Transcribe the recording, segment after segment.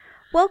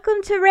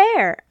Welcome to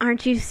Rare.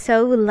 Aren't you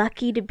so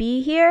lucky to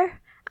be here?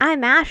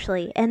 I'm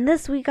Ashley, and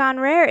this week on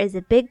Rare is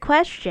a big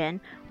question.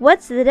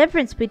 What's the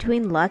difference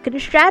between luck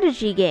and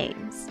strategy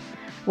games?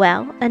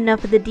 Well,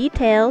 enough of the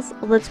details.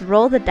 Let's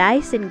roll the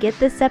dice and get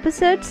this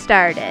episode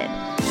started.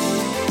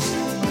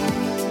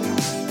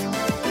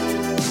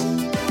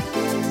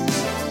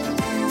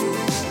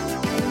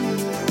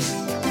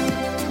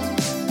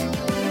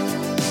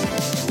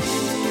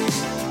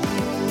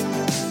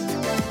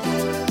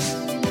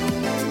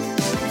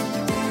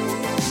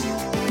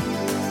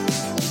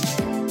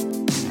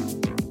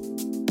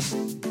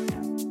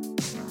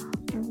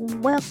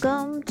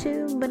 Welcome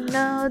to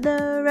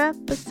another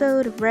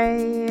episode of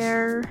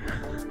Rare.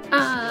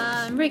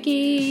 I'm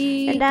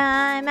Ricky. And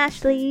I'm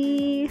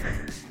Ashley.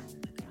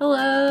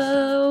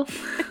 Hello.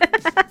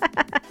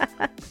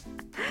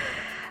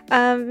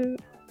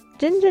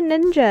 Ginger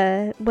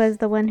Ninja was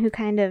the one who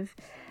kind of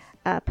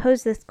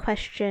posed this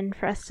question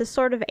for us to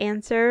sort of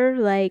answer,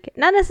 like,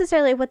 not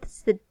necessarily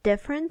what's the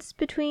difference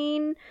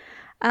between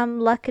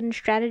luck and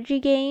strategy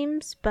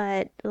games,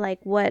 but like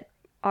what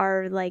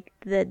are like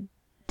the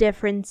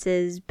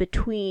differences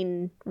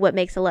between what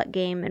makes a luck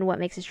game and what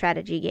makes a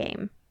strategy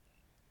game.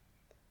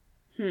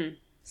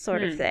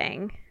 Sort of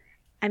thing.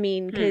 I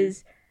mean,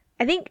 because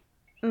I think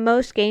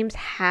most games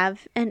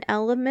have an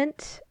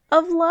element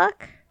of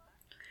luck.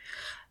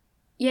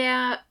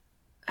 Yeah,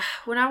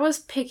 when I was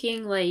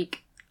picking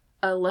like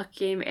a luck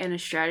game and a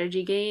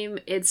strategy game,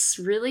 it's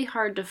really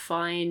hard to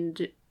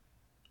find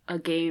a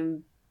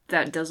game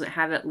that doesn't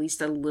have at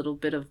least a little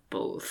bit of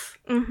both.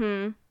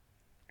 Mm-hmm.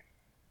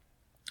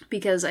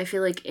 Because I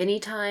feel like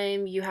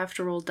anytime you have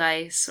to roll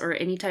dice, or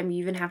anytime you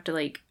even have to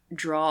like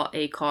draw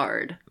a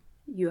card,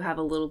 you have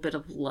a little bit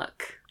of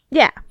luck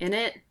in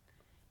it.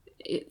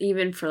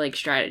 Even for like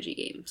strategy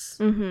games.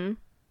 Mm-hmm.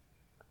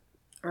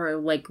 Or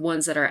like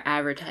ones that are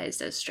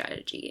advertised as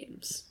strategy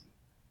games.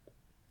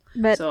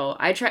 But so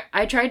I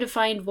tried to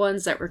find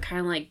ones that were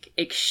kind of like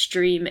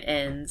extreme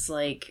ends,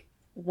 like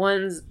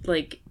ones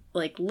like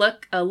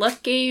a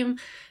luck game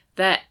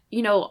that,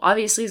 you know,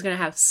 obviously is going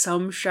to have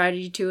some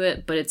strategy to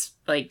it, but it's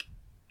like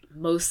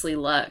mostly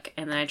luck.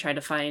 And then I tried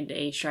to find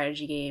a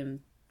strategy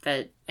game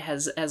that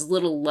has as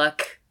little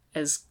luck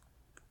as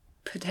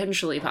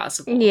potentially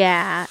possible.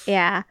 Yeah.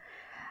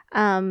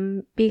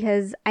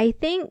 Because I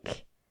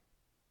think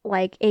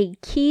like a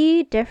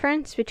key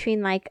difference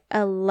between like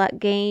a luck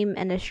game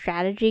and a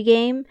strategy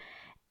game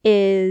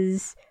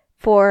is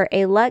for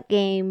a luck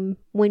game,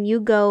 when you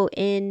go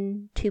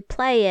in to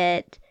play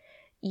it,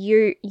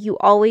 you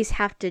always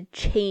have to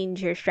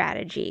change your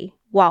strategy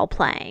while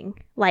playing,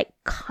 like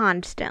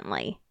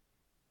constantly.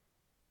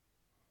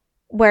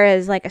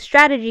 Whereas like a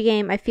strategy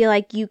game, I feel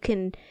like you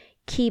can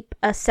keep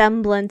a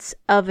semblance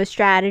of a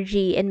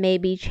strategy and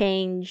maybe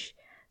change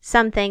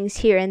some things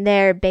here and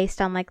there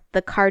based on like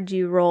the cards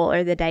you roll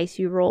or the dice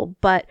you roll,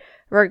 but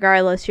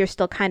regardless, you're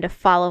still kind of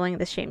following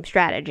the same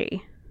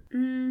strategy.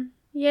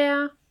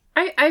 Yeah.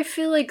 I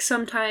feel like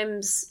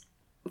sometimes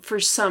for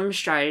some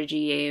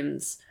strategy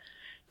games,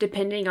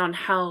 depending on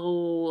how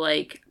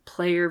like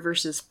player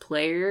versus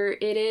player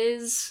it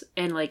is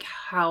and like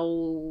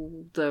how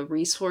the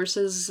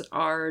resources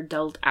are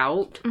dealt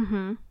out,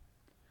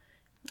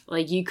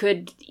 like you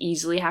could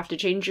easily have to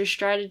change your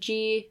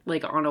strategy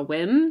like on a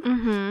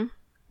whim.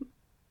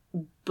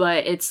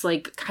 But it's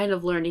like kind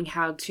of learning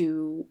how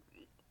to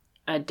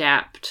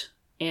adapt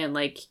and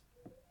like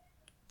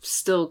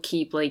still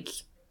keep like,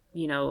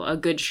 you know, a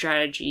good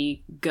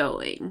strategy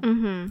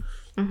going.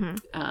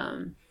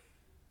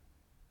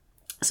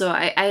 So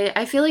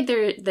I feel like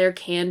there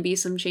can be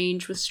some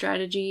change with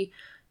strategy,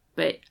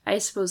 but I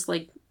suppose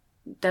like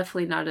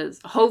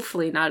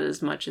hopefully not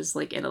as much as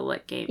like in a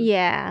luck game.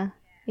 Yeah.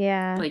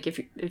 Like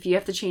if you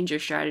have to change your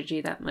strategy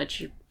that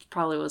much, it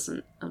probably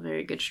wasn't a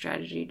very good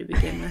strategy to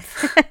begin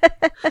with.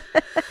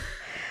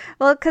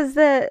 Well, because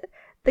the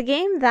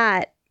game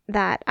that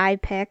I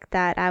picked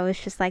that I was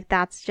just like,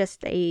 that's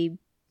just a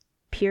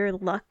pure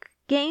luck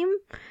game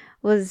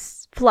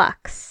was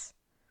Flux.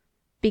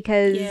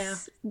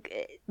 Because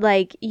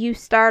like you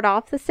start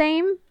off the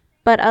same,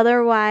 but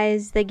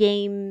otherwise the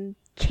game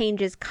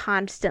changes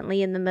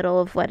constantly in the middle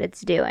of what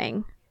it's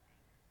doing.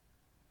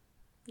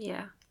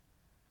 Yeah.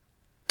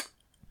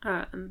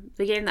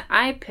 The game that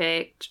I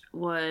picked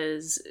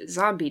was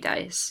Zombie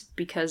Dice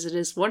because it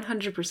is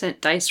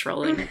 100% dice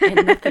rolling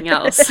and nothing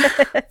else.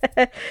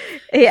 Yeah.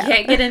 You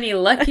can't get any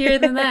luckier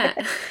than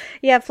that.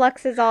 Yeah,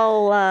 Flux is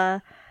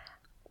all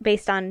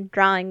based on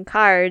drawing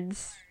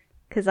cards.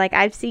 Because, like,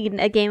 I've seen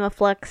a game of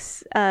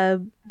Flux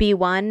be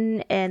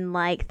won in,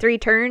 like, 3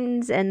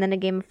 turns, and then a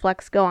game of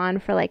Flux go on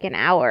for, like, an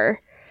hour.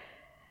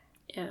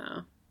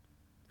 Yeah.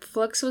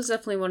 Flux was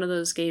definitely one of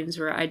those games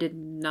where I did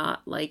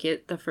not like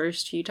it the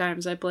first few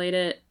times I played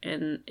it,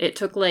 and it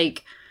took,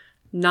 like,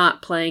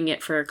 not playing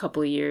it for a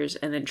couple years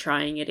and then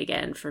trying it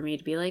again for me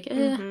to be like,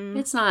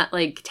 it's not,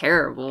 like,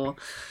 terrible.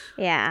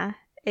 Yeah.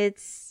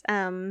 It's,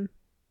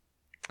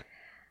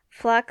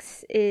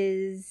 Flux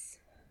is...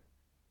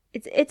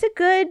 It's a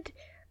good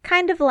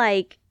kind of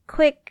like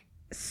quick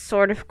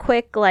sort of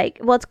quick, like,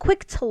 well, it's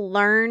quick to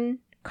learn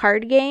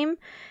card game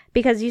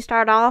because you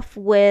start off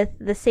with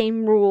the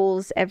same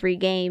rules every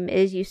game.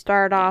 Is you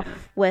start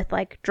off with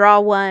like draw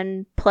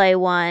one, play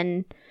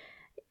one.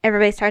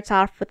 Everybody starts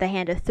off with a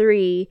hand of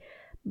 3,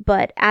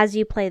 but as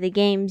you play the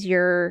games,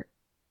 you're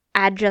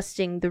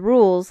adjusting the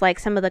rules. Like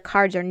some of the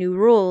cards are new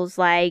rules,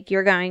 like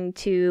you're going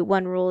to,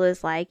 one rule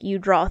is like you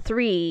draw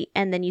 3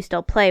 and then you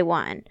still play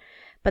 1.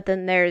 But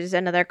then there's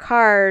another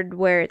card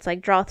where it's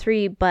like draw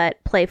 3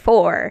 but play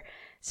 4.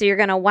 So you're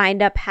going to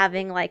wind up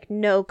having like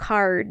no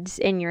cards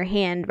in your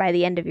hand by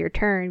the end of your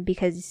turn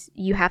because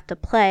you have to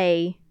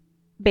play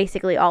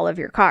basically all of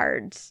your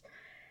cards.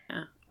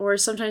 Yeah. Or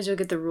sometimes you'll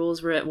get the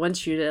rules where it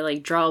wants you to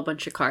like draw a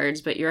bunch of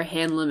cards, but your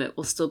hand limit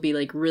will still be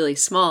like really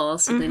small.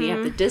 So then you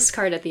have to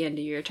discard at the end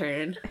of your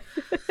turn.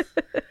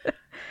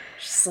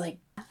 Just like,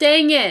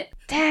 dang it!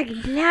 Dag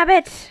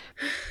nabbit!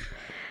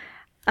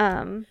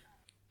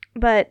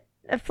 But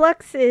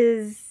Flux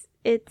is,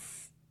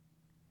 it's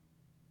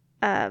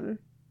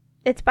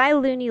by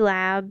Looney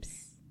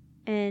Labs,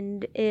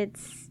 and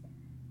it's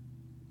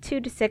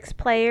 2 to 6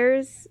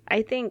 players.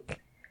 I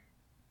think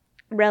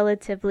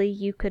relatively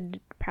you could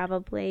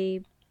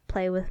probably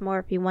play with more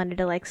if you wanted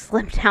to like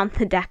slim down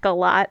the deck a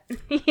lot,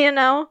 you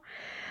know?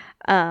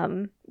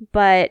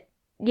 But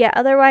yeah,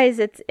 otherwise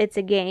it's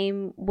a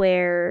game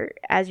where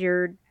as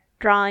you're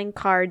drawing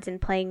cards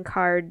and playing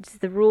cards,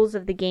 the rules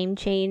of the game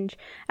change.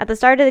 At the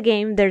start of the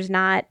game, there's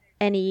not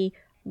any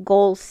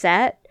goal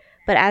set,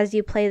 but as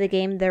you play the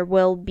game, there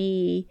will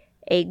be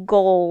a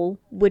goal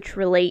which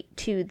relate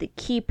to the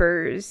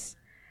keepers.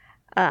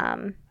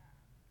 But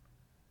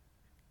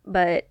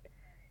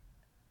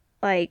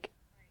like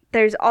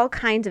there's all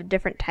kinds of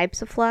different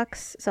types of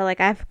Flux. So like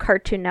I have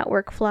Cartoon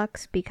Network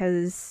Flux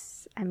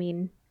because I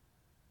mean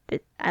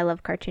I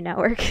love Cartoon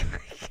Network.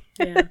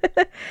 Yeah.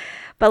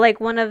 But like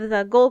one of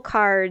the goal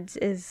cards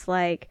is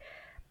like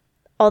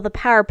all the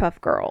Powerpuff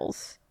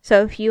Girls.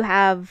 So if you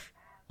have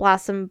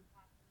Blossom,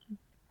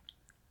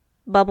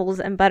 Bubbles,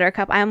 and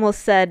Buttercup, I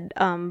almost said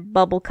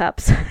Bubble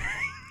Cups.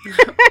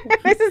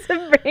 This is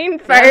a brain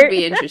fart. That would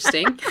be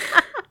interesting.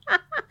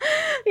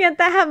 You have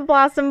to have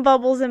Blossom,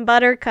 Bubbles, and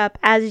Buttercup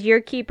as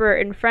your keeper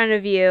in front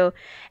of you,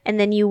 and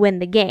then you win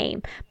the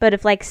game. But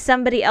if like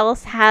somebody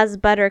else has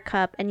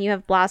Buttercup and you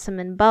have Blossom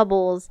and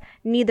Bubbles,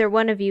 neither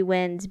one of you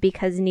wins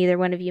because neither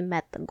one of you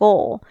met the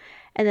goal.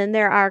 And then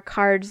there are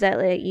cards that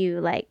let you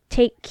like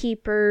take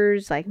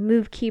keepers, like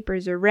move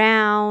keepers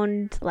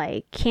around,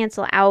 like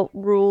cancel out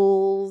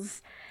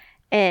rules,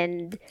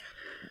 and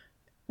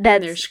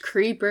there's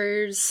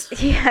creepers.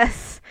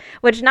 Yes,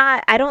 which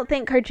I don't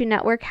think Cartoon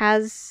Network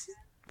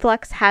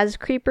Flux has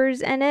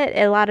creepers in it.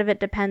 A lot of it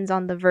depends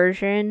on the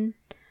version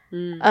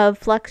of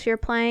Flux you're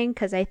playing,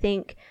 because I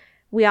think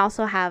we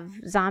also have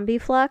Zombie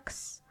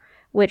Flux,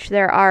 which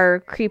there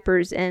are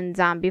creepers in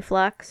Zombie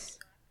Flux.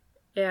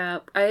 Yeah,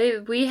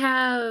 we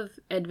have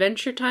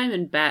Adventure Time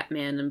and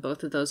Batman, and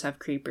both of those have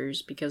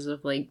creepers because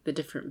of like the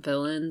different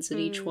villains in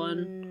each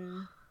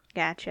one.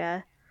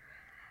 Gotcha.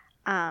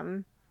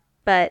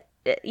 But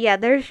yeah,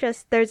 there's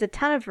a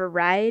ton of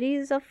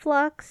varieties of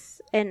Flux,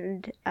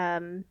 and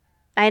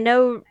I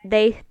know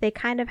they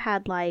kind of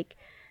had like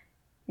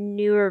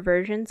newer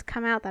versions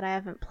come out that I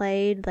haven't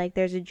played. Like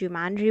there's a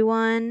Jumanji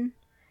one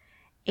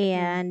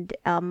and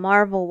a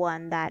Marvel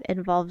one that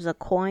involves a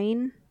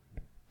coin,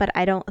 but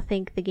I don't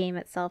think the game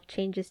itself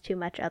changes too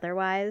much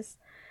otherwise.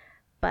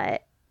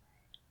 But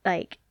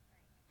like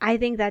I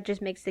think that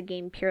just makes the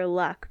game pure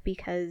luck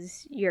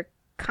because you're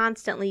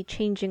constantly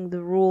changing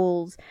the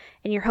rules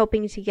and you're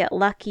hoping to get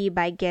lucky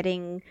by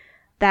getting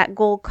that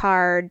goal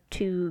card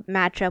to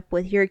match up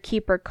with your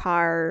keeper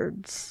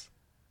cards.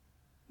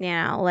 You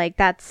know, like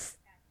that's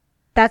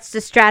the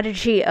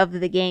strategy of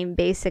the game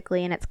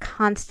basically, and it's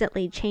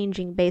constantly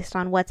changing based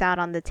on what's out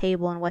on the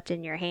table and what's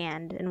in your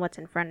hand and what's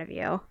in front of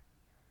you.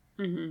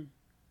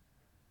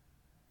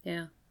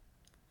 Yeah.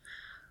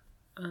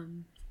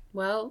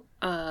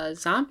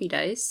 Zombie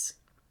Dice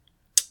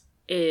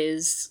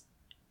is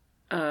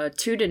 2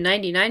 to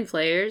 99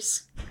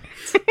 players.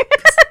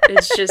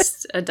 It's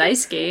just a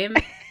dice game.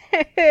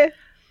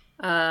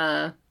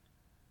 I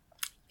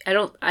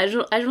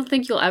don't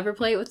think you'll ever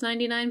play it with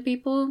 99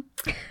 people.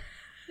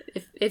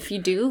 If you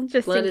do,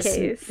 just let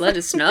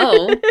us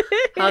know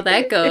how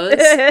that goes.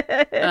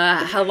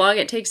 How long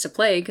it takes to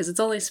play, because it's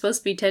only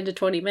supposed to be 10 to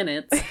 20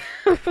 minutes.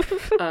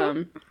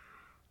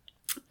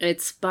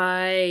 It's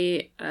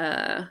by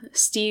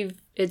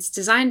it's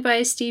designed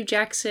by Steve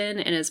Jackson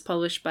and is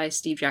published by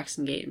Steve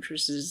Jackson Games,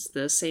 which is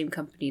the same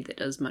company that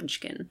does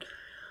Munchkin.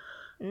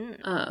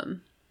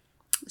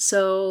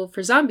 So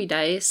for Zombie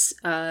Dice,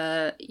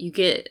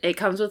 it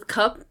comes with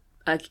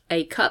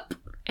a cup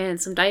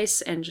and some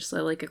dice and just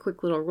like a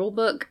quick little rule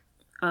book.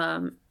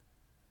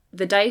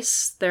 The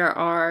dice, there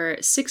are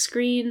 6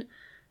 green,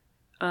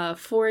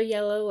 4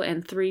 yellow,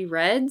 and 3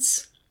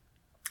 reds.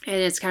 And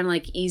it's kind of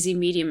like easy,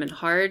 medium, and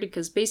hard,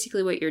 because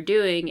basically what you're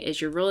doing is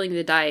you're rolling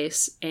the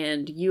dice,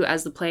 and you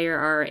as the player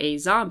are a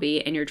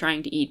zombie, and you're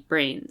trying to eat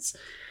brains.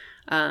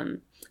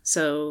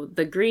 So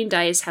the green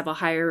dice have a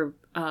higher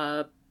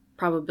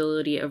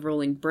probability of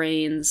rolling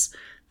brains.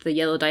 The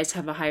yellow dice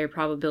have a higher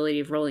probability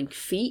of rolling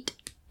feet.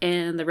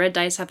 And the red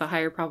dice have a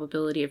higher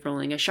probability of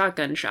rolling a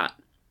shotgun shot.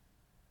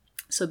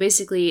 So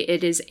basically,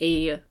 it is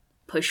a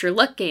push your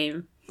luck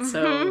game.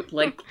 So,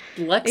 like,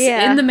 luck's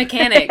in the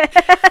mechanic.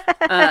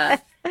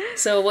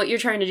 So what you're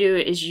trying to do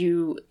is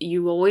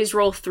you always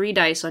roll 3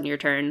 dice on your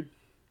turn.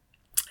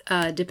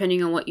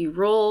 Depending on what you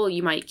roll,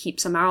 you might keep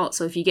some out.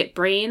 So if you get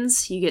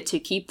brains, you get to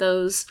keep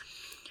those.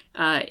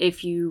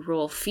 If you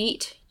roll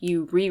feet,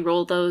 you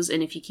re-roll those.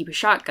 And if you keep a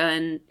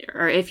shotgun,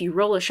 or if you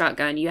roll a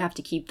shotgun, you have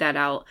to keep that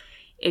out.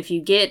 If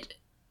you get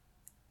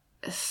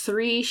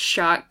 3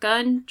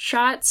 shotgun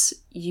shots,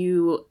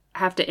 you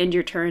have to end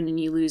your turn and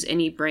you lose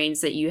any brains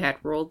that you had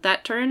rolled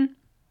that turn.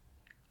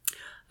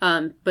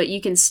 But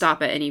you can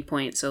stop at any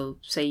point. So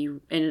say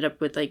you ended up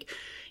with, like,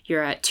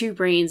 you're at 2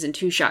 brains and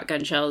 2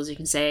 shotgun shells. You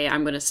can say,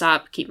 I'm going to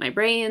stop, keep my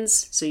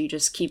brains. So you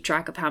just keep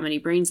track of how many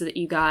brains that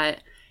you got.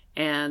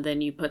 And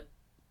then you put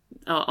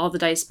all the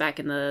dice back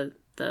in the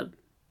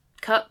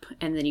cup,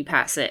 and then you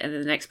pass it, and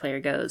then the next player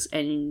goes.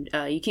 And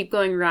you keep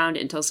going around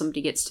until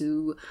somebody gets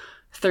to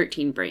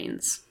 13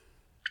 brains.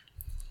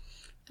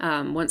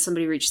 Once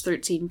somebody reaches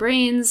 13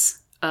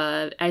 brains,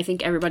 I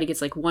think everybody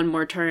gets like 1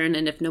 more turn,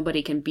 and if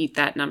nobody can beat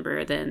that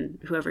number, then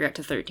whoever got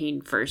to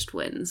 13 first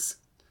wins.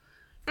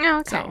 Oh,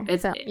 okay.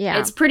 So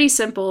it's pretty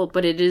simple,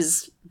 but it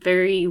is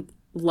very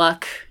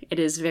luck. It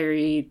is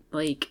very,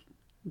 like,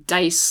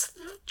 dice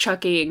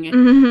chucking.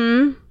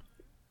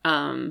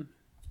 Mm-hmm.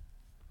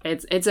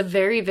 It's a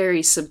very,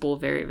 very simple,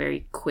 very,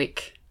 very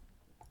quick,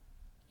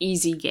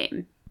 easy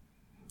game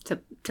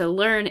to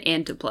learn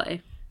and to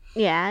play.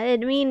 Yeah, I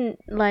mean,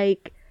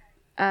 like,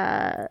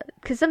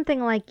 because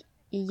something like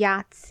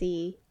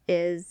Yahtzee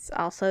is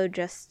also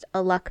just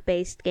a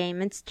luck-based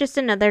game. It's just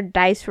another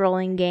dice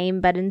rolling game,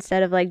 but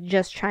instead of, like,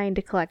 just trying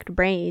to collect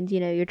brains,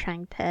 you're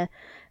trying to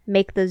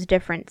make those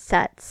different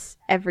sets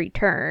every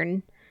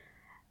turn.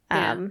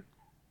 Yeah.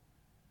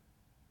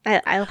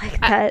 I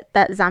like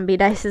that zombie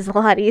dice is a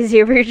lot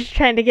easier. We're just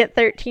trying to get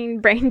 13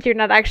 brains. You're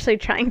not actually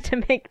trying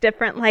to make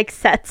different, like,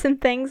 sets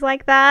and things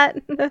like that.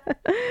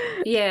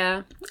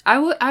 Yeah.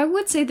 I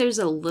would say there's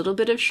a little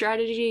bit of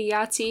strategy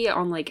Yahtzee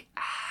on, like,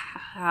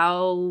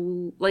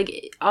 how,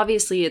 like,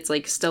 obviously it's,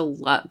 like, still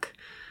luck,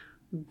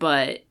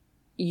 but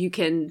you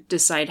can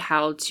decide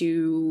how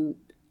to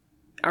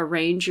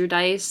arrange your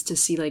dice to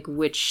see, like,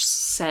 which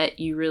set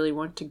you really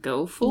want to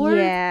go for.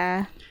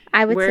 Yeah.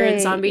 I would Where say, in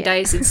zombie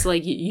dice, it's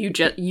like you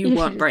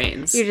want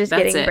brains. You're just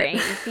That's getting it.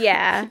 brains.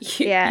 Yeah.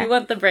 You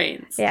want the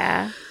brains.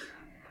 Yeah.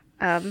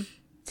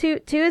 To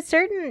a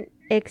certain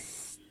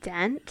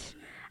extent,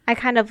 I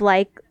kind of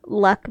like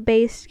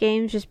luck-based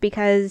games just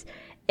because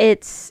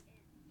it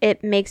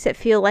makes it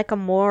feel like a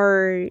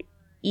more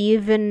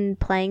even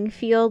playing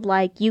field.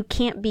 Like, you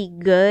can't be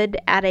good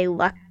at a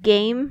luck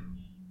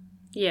game.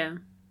 Yeah.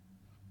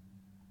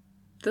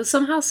 Though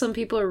somehow some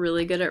people are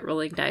really good at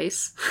rolling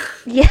dice.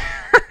 Yeah.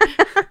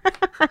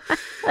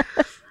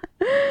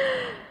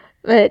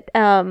 But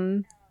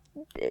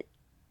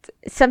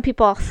some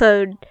people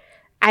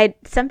I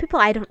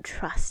don't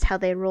trust how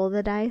they roll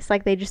the dice.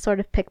 Like, they just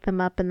sort of pick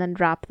them up and then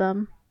drop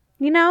them.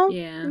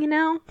 Yeah.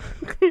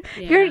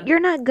 You're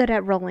not good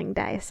at rolling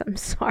dice. I'm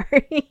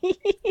sorry.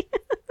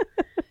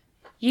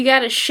 You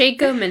gotta shake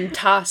them and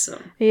toss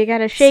them. You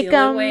gotta shake them. It's the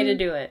only way to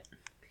do it.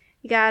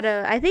 You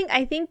gotta. I think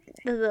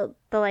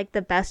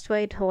the best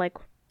way to, like,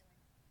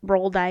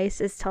 roll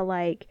dice is to,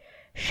 like,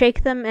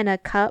 shake them in a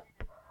cup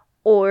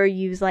or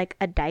use, like,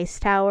 a dice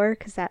tower,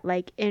 because that,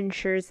 like,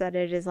 ensures that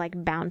it is,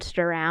 like, bounced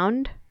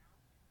around.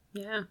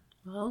 Yeah.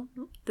 Well,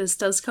 this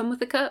does come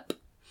with a cup.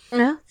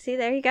 Oh, see,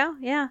 there you go.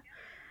 Yeah.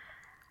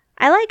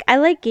 I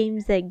like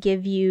games that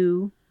give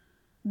you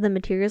the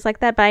materials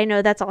like that, but I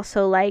know that's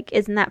also, like,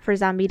 isn't that for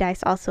zombie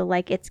dice also,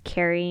 like, its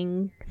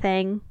carrying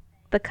thing,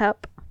 the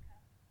cup?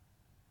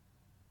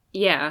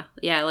 Yeah,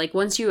 like,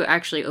 once you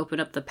actually open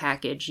up the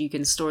package, you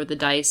can store the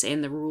dice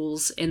and the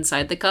rules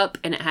inside the cup,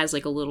 and it has,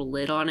 like, a little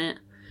lid on it,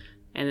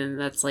 and then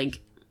that's,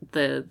 like,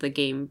 the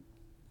game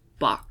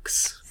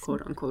box,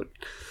 quote unquote.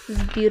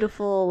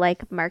 Beautiful,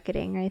 like,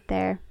 marketing right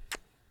there.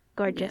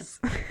 Gorgeous.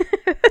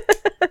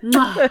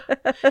 Yeah.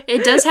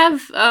 It does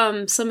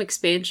have some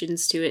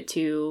expansions to it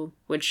too,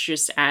 which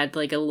just add,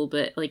 like, a little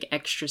bit, like,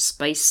 extra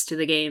spice to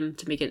the game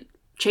to make it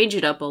change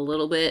it up a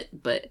little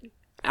bit, but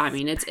I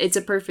mean, it's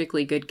a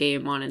perfectly good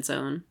game on its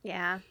own.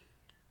 Yeah.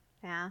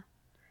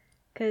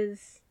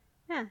 Because,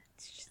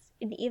 it's just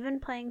an even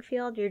playing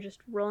field. You're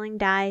just rolling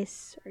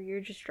dice, or you're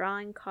just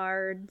drawing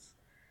cards.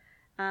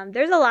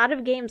 There's a lot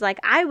of games, like,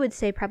 I would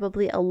say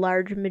probably a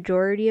large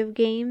majority of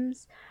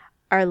games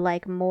are,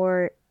 like,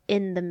 more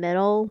in the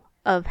middle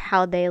of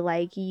how they,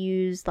 like,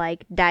 use,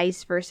 like,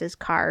 dice versus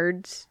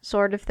cards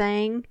sort of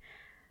thing.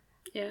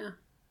 Yeah.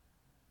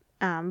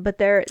 But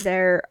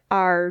there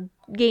are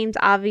games,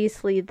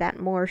 obviously, that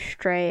more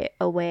stray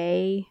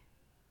away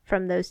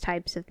from those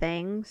types of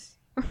things.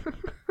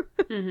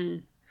 Mm-hmm.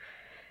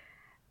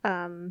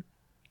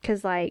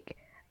 'Cause, like,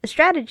 a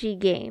strategy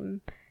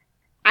game,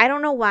 I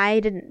don't know why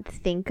I didn't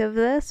think of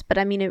this, but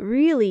I mean, it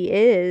really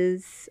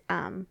is,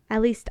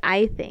 at least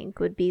I think,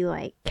 would be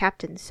like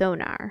Captain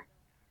Sonar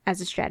as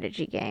a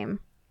strategy game.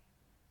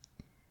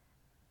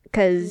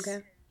 Because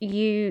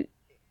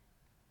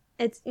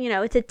it's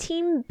a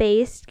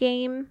team-based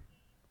game,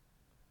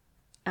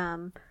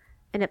 and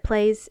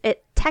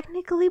it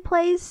technically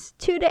plays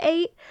 2 to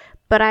 8,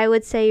 but I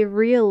would say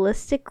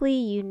realistically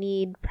you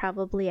need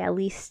probably at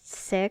least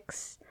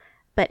 6,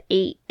 but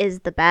 8 is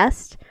the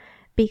best,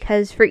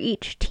 because for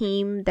each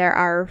team there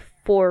are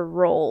 4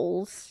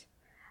 roles.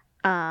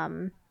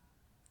 And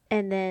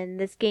then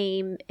this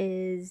game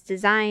is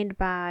designed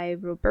by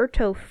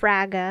Roberto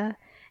Fraga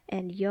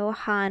and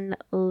Johan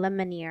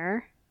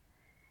Lemanier,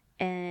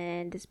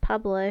 and is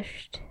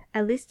published,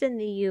 at least in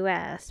the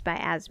US, by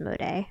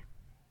Asmodee.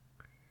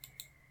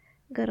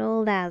 Good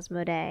old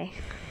Asmodee.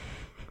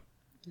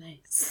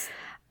 Nice.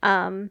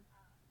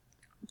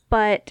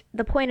 But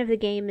the point of the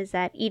game is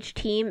that each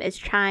team is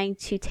trying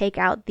to take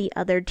out the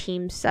other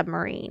team's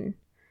submarine.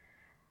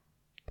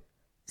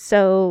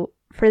 So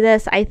for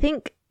this, I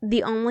think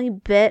the only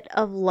bit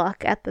of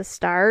luck at the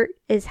start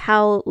is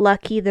how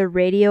lucky the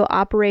radio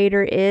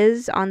operator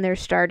is on their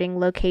starting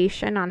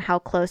location, on how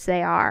close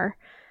they are.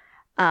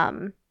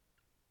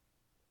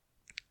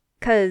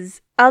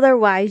 Because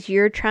otherwise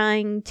you're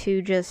trying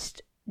to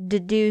just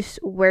deduce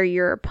where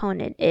your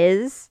opponent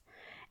is,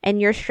 and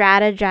you're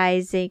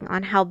strategizing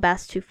on how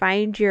best to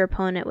find your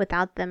opponent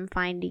without them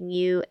finding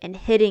you, and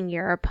hitting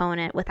your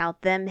opponent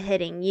without them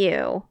hitting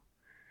you.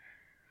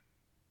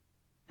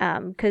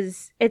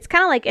 Because it's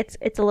kind of like,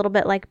 it's a little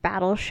bit like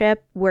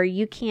Battleship, where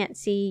you can't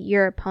see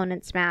your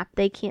opponent's map,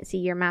 they can't see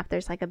your map.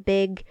 There's like a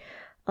big,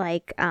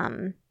 like,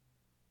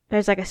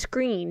 there's like a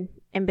screen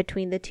in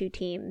between the two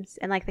teams,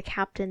 and like the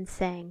captain's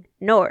saying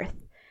north,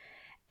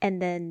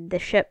 and then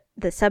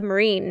the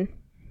submarine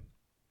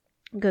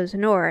goes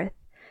north.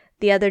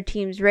 The other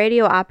team's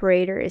radio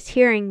operator is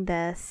hearing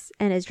this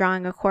and is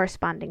drawing a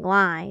corresponding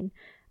line,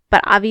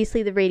 but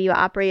obviously the radio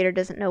operator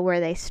doesn't know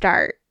where they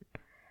start.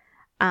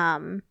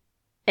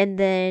 And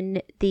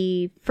then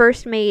the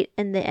first mate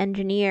and the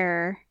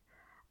engineer,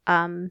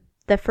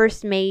 the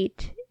first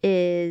mate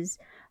is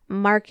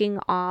marking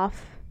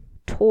off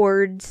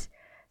towards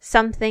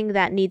something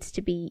that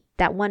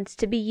wants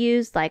to be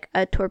used, like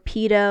a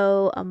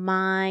torpedo, a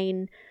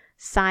mine,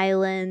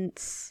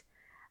 silence,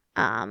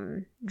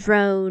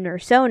 drone, or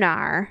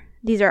sonar.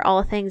 These are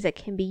all things that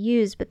can be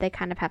used, but they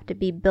kind of have to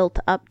be built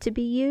up to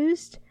be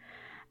used.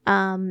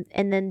 And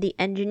then the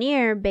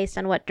engineer, based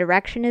on what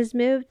direction is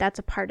moved, that's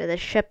a part of the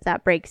ship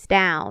that breaks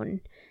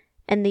down.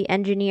 And the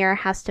engineer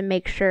has to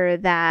make sure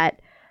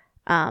that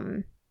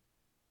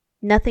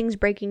nothing's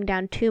breaking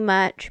down too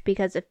much,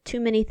 because if too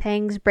many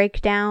things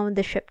break down,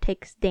 the ship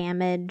takes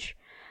damage.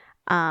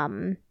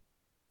 And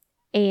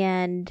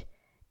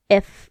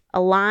if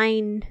a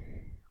line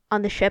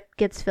on the ship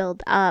gets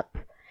filled up,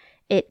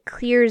 it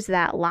clears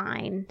that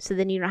line, so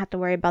then you don't have to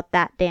worry about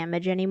that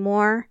damage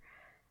anymore.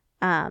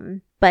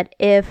 But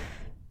if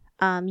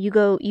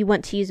you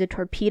want to use a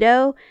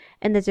torpedo,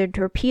 and there's a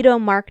torpedo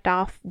marked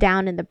off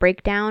down in the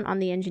breakdown on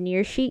the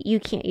engineer sheet, you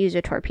can't use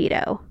a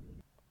torpedo.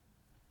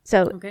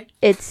 So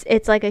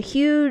it's like a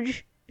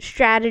huge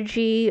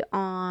strategy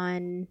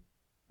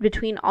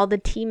between all the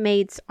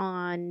teammates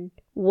on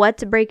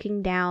what's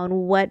breaking down,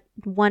 what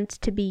wants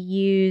to be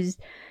used.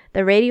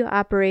 The radio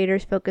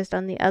operator's focused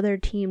on the other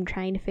team,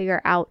 trying to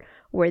figure out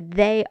where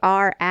they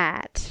are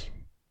at.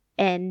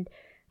 And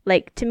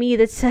like, to me,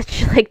 that's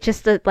such like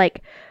just a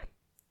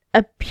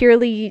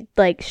purely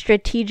like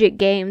strategic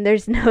game.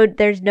 There's no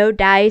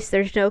dice,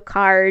 there's no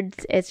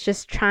cards. It's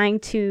just trying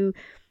to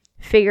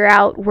figure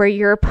out where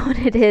your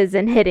opponent is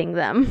and hitting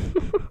them.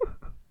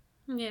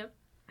 Yeah.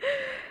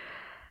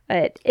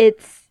 But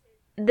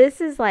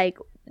this is like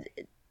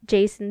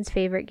Jason's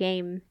favorite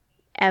game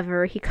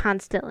ever. He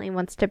constantly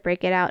wants to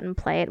break it out and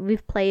play it.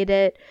 We've played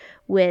it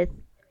with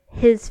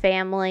his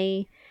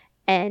family,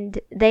 and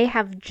they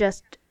have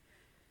just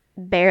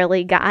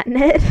barely gotten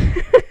it.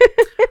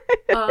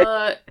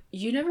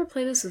 You never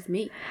play this with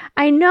me.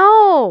 I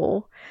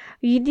know.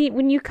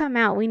 When you come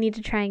out, we need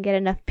to try and get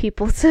enough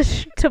people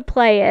to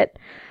play it.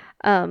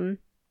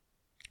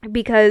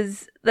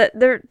 Because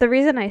the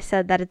reason I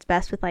said that it's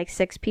best with like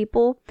 6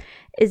 people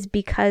is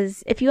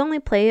because if you only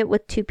play it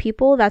with 2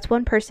 people, that's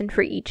 1 person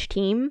for each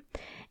team,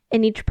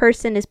 and each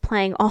person is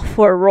playing all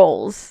 4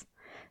 roles.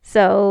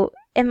 So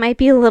it might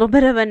be a little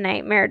bit of a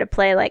nightmare to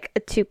play like a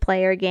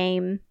 2-player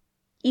game.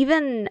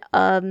 Even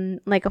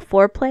like a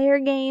 4-player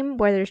game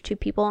where there's 2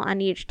 people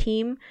on each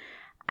team,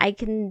 I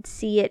can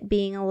see it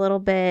being a little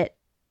bit,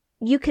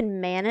 you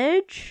can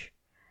manage,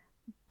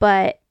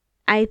 but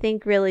I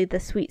think really the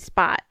sweet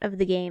spot of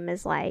the game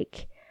is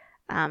like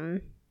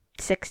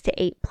 6 to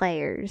 8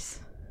 players.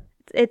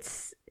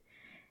 It's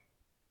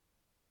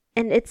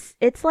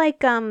like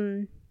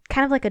kind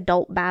of like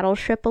adult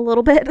Battleship a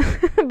little bit,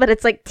 but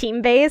it's like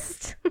team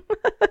based.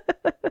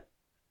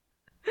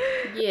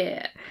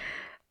 Yeah.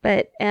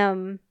 But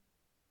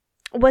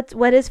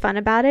what is fun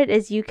about it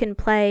is you can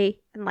play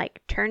in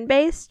like turn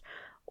based,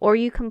 or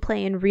you can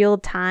play in real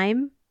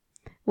time,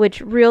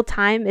 which real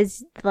time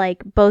is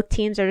like both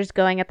teams are just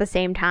going at the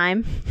same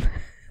time.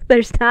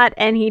 There's not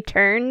any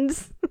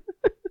turns.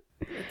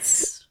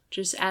 It's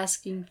just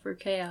asking for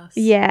chaos.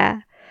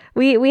 Yeah.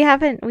 We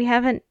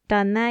haven't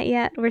done that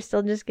yet. We're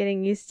still just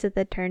getting used to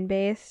the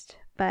turn-based,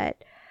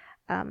 but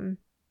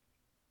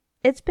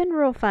it's been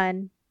real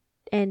fun,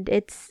 and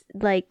it's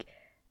like,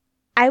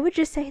 I would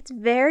just say it's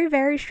very,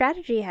 very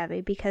strategy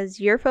heavy because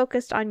you're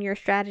focused on your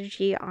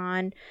strategy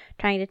on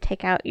trying to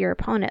take out your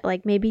opponent.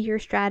 Like maybe your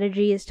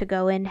strategy is to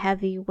go in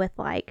heavy with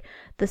like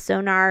the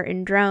sonar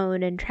and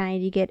drone and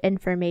trying to get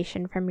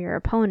information from your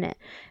opponent.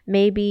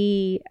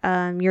 Maybe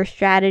your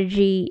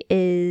strategy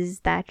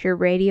is that your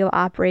radio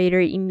operator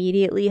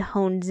immediately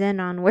hones in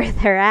on where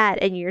they're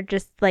at and you're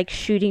just like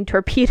shooting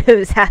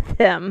torpedoes at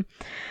them.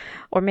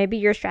 Or maybe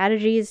your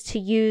strategy is to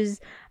use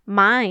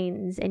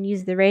mines and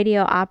use the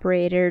radio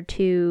operator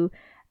to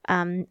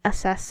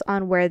assess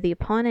on where the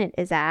opponent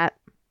is at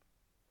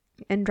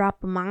and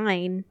drop a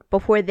mine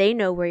before they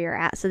know where you're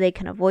at so they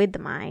can avoid the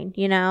mine,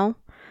 you know?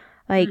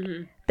 Like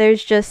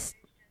there's just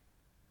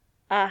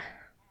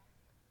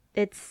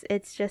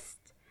it's just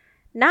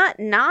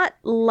not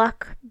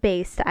luck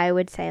based, I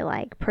would say,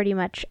 like pretty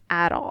much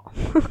at all.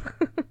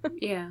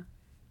 Yeah.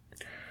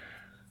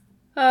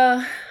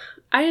 I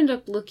ended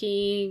up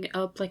looking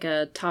up like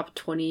a top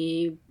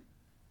 20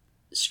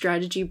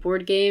 strategy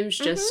board games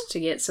just to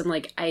get some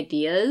like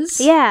ideas.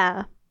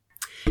 Yeah.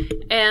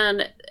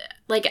 And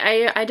like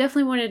I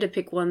definitely wanted to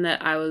pick one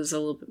that I was a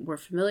little bit more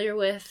familiar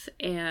with,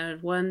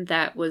 and one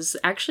that was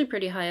actually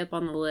pretty high up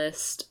on the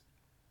list.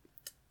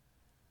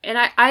 And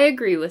I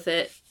agree with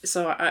it,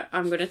 so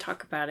I'm going to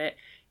talk about it.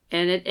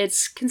 And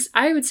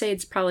I would say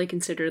it's probably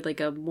considered like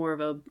a more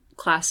of a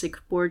classic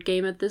board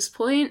game at this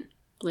point,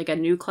 like a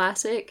new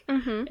classic.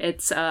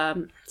 It's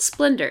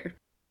Splendor.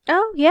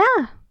 Oh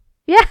yeah.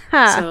 Yeah.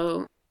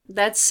 So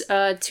that's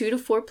 2 to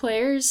 4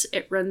 players.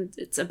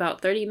 It's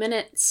about 30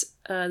 minutes.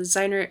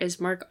 Designer is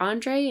Marc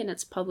Andre, and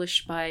it's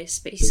published by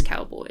Space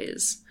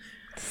Cowboys.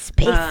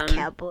 Space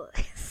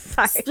Cowboys.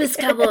 Sorry. Space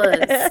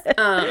Cowboys.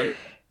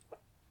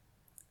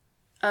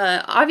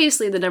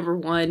 Obviously the number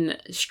one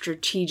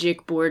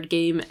strategic board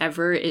game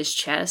ever is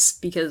chess,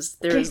 because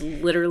there is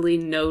literally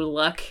no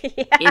luck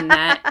in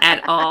that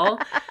at all.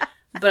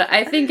 But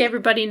I think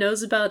everybody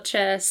knows about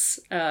chess.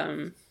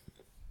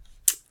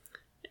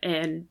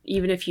 And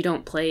even if you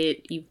don't play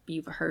it,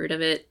 you've heard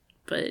of it.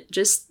 But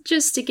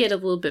just to get a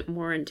little bit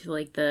more into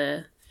like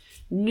the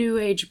new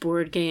age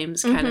board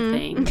games kind of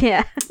thing.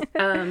 Yeah.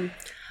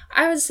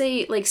 I would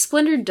say like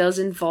Splendor does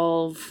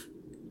involve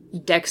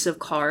decks of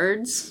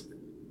cards.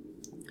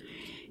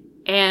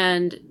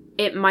 And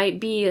it might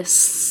be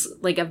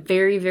like a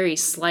very, very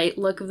slight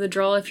luck of the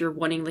draw if you're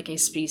wanting like a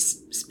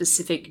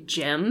specific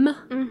gem.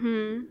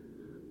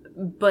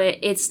 But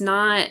it's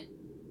not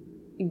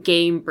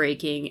game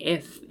breaking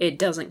if it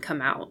doesn't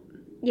come out.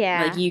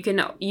 Yeah. Like you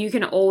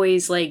can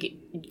always like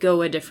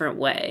go a different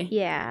way.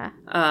 Yeah.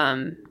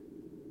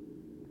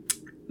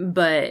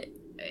 But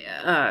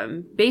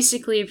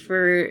basically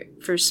for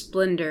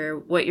Splendor,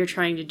 what you're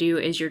trying to do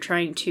is you're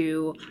trying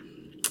to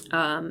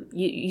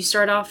you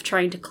start off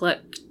trying to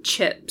collect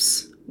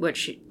chips,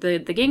 which the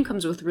game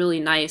comes with really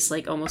nice,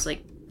 like almost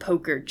like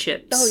poker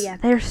chips. Oh yeah,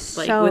 they're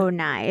so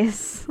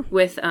nice.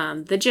 With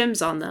the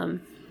gems on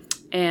them.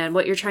 And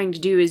what you're trying to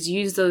do is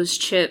use those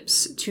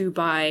chips to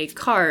buy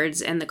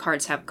cards, and the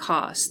cards have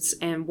costs.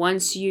 And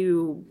once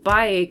you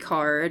buy a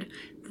card,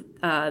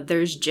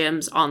 there's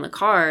gems on the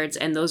cards,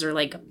 and those are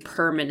like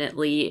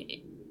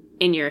permanently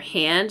in your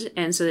hand.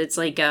 And so it's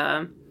like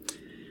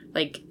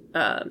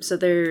so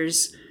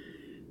there's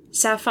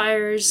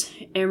sapphires,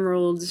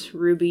 emeralds,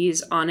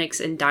 rubies, onyx,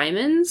 and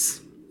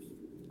diamonds.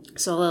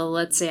 So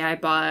let's say I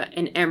bought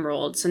an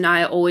emerald. So now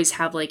I always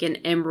have like an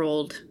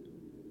emerald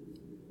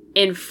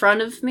in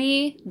front of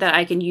me that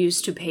I can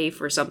use to pay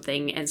for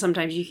something. And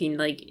sometimes you can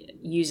like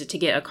use it to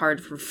get a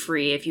card for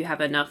free if you have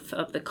enough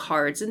of the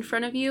cards in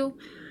front of you.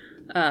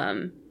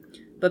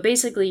 But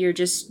basically you're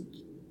just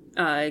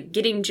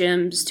getting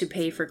gems to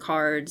pay for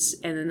cards,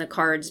 and then the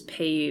cards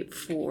pay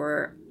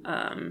for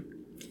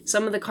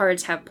some of the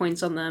cards have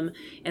points on them,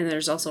 and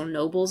there's also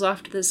nobles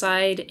off to the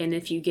side. And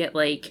if you get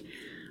like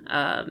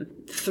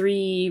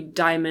 3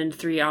 diamond,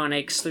 3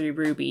 onyx, 3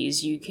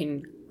 rubies, you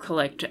can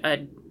collect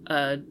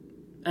a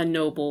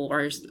noble,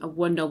 or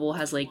one noble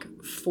has like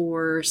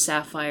 4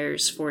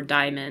 sapphires, 4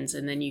 diamonds,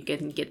 and then you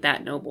can get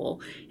that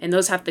noble. And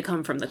those have to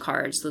come from the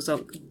cards.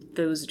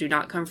 Those do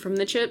not come from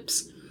the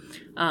chips.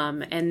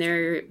 And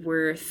they're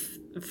worth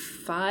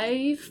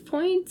 5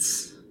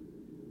 points.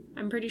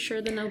 I'm pretty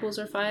sure the nobles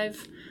are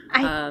 5.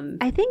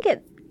 I think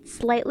it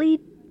slightly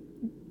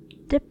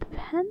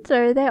depends,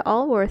 or are they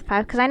all worth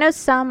 5? Because I know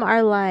some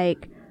are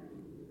like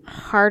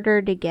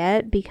harder to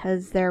get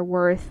because they're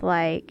worth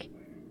like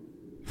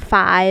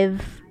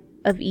 5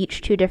 of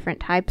each 2 different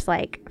types,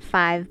 like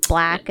 5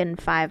 black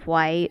and 5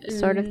 white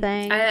sort of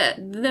thing.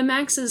 The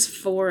max is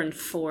 4 and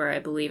 4, I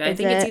believe. I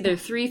think it's either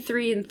 3,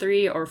 3, and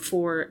 3, or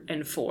 4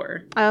 and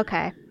 4.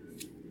 Okay.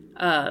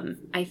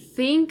 I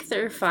think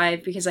they're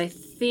 5 because I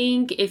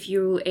think if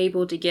you're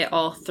able to get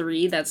all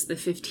 3, that's the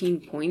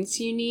 15 points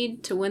you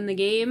need to win the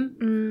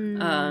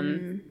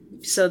game.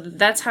 So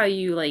that's how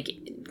you, like,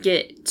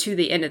 get to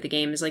the end of the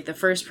game, is, like, the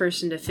first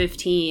person to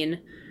 15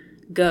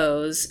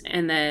 goes,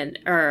 and then,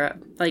 or,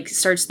 like,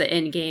 starts the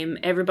end game.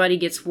 Everybody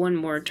gets one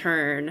more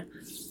turn,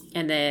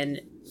 and then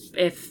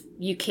if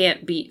you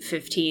can't beat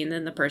 15,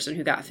 then the person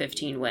who got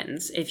 15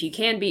 wins. If you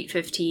can beat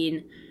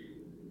 15,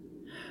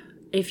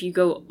 if you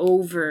go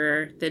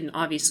over, then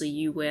obviously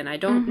you win. I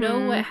don't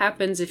know what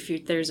happens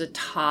if there's a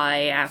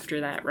tie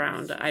after that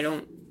round. I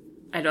don't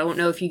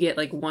know if you get,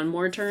 like, one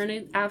more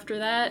turn after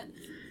that.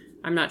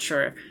 I'm not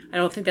sure. I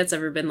don't think that's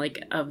ever been, like,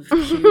 a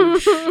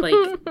huge,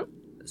 like,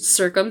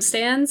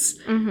 circumstance.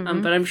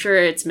 But I'm sure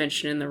it's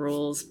mentioned in the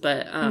rules.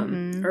 But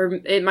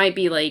or it might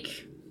be,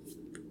 like,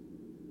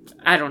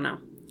 I don't know.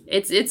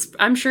 It's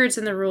I'm sure it's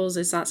in the rules.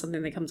 It's not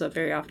something that comes up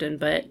very often,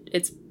 but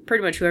it's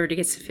pretty much whoever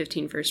gets to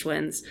 15 first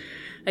wins.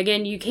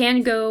 Again, you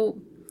can go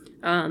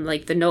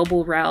like the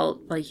noble route.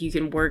 Like, you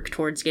can work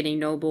towards getting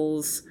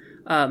nobles.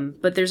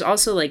 But there's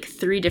also, like,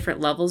 3 different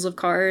levels of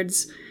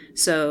cards.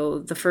 So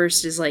the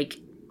first is, like,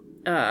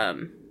 I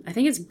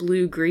think it's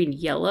blue, green,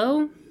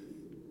 yellow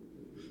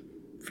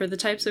for the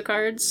types of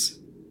cards.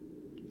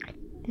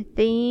 I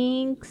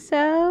think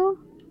so.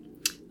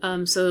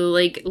 So,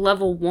 like,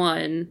 level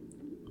 1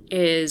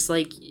 is,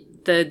 like,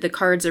 the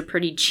cards are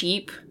pretty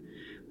cheap,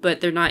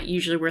 but they're not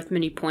usually worth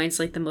many points.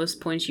 Like, the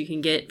most points you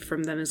can get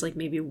from them is, like,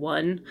 maybe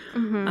 1.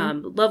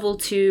 Level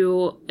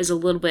 2 is a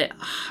little bit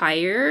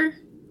higher,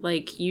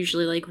 like,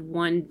 usually, like,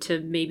 1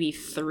 to maybe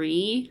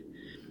 3.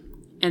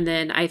 And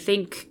then I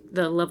think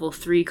the level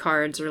 3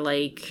 cards are,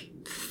 like,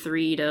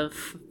 3 to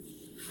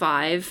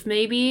 5,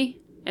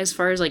 maybe, as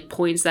far as, like,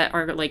 points that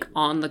are, like,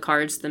 on the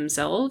cards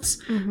themselves.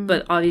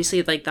 But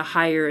obviously, like, the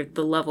higher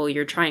the level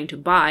you're trying to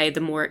buy, the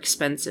more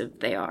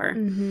expensive they are.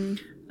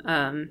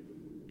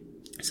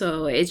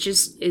 So it's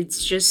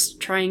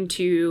just trying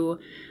to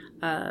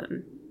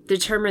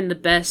determine the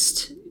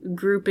best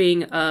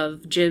grouping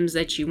of gems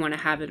that you want to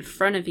have in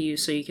front of you,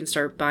 so you can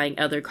start buying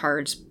other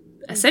cards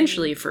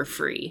essentially for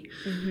free.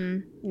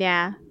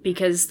 Yeah.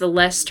 Because the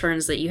less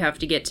turns that you have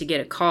to get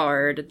a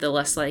card, the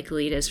less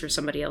likely it is for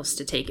somebody else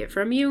to take it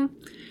from you.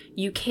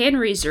 You can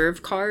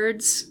reserve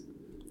cards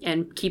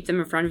and keep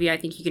them in front of you. I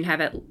think you can have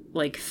it,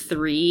 like,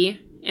 3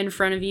 in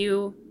front of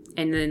you.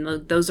 And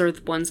then those are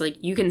the ones, like,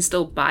 you can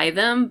still buy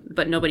them,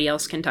 but nobody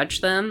else can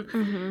touch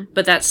them.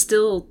 But that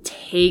still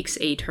takes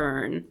a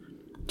turn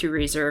to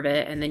reserve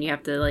it. And then you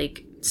have to,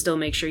 like, still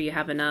make sure you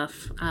have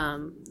enough.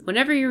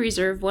 Whenever you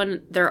reserve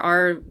one, there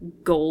are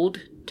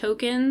gold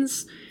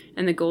tokens,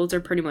 and the golds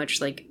are pretty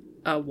much, like,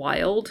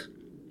 wild,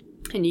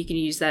 and you can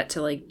use that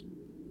to, like,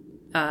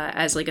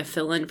 as, like, a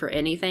fill-in for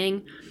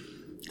anything.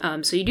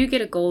 So you do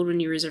get a gold when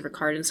you reserve a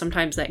card, and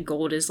sometimes that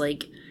gold is,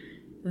 like,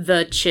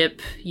 the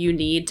chip you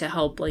need to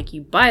help, like,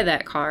 you buy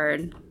that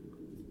card,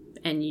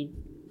 and you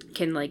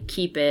can, like,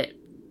 keep it,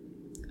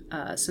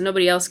 so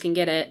nobody else can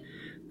get it.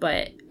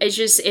 But it's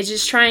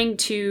just trying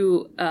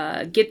to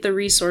get the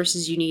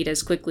resources you need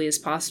as quickly as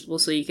possible,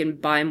 so you can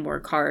buy more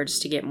cards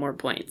to get more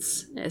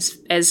points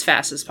as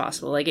fast as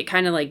possible. Like, it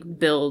kind of, like,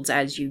 builds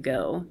as you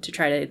go to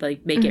try to,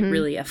 like, make it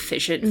really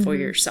efficient for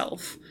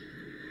yourself.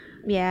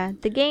 Yeah,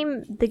 the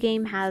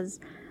game has,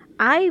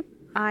 I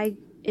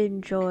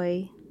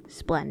enjoy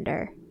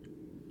Splendor.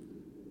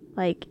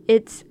 Like,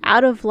 it's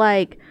out of,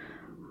 like,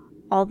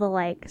 all the,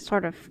 like,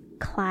 sort of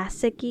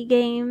classic-y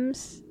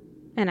games,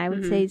 and I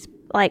would say,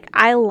 like,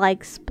 I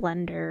like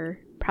Splendor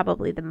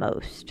probably the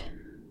most,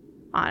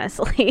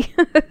 honestly.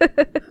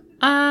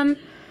 I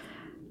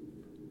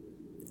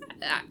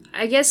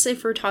guess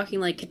if we're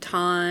talking, like,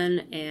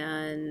 Catan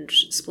and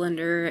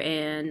Splendor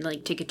and,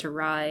 like, Ticket to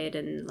Ride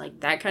and, like,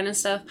 that kind of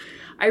stuff,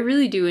 I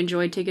really do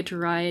enjoy Ticket to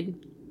Ride.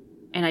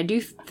 And I do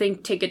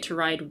think Ticket to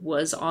Ride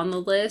was on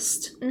the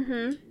list.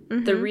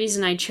 The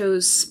reason I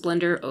chose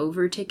Splendor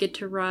over Ticket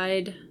to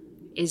Ride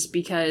is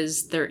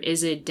because there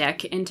is a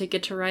deck in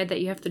Ticket to Ride that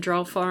you have to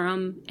draw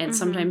from, and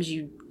sometimes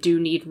you do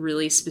need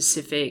really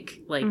specific,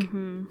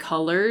 like,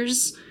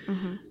 colors.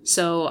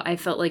 So I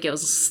felt like it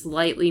was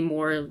slightly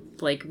more,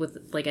 like, with,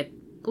 like, a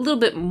little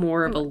bit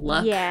more of a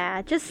luck.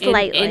 Yeah, just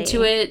slightly.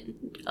 Into it.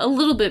 A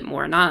little bit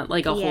more, not,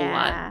 like, a whole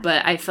lot.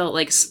 But I felt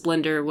like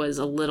Splendor was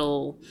a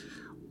little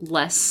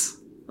less,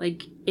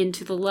 like,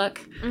 into the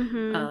luck.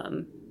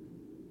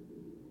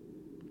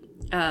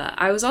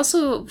 I was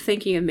also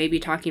thinking of maybe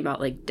talking about,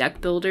 like,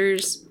 deck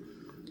builders,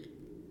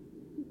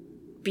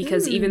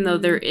 because even though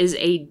there is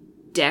a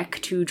deck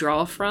to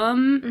draw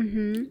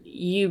from,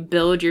 you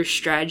build your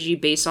strategy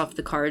based off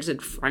the cards in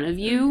front of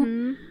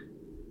you,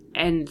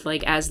 and,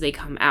 like, as they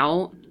come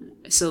out.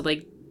 So,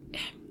 like,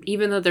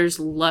 even though there's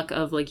luck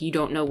of, like, you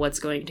don't know what's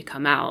going to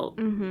come out,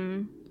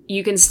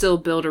 you can still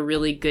build a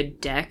really good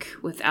deck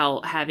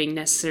without having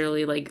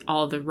necessarily, like,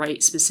 all the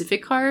right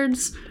specific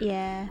cards.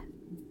 Yeah.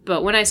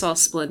 But when I saw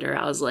Splendor,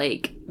 I was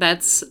like,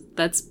 that's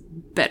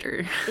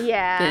better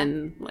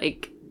than,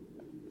 like,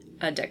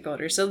 a deck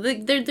builder. So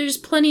there's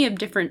plenty of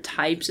different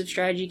types of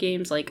strategy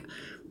games. Like,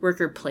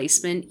 worker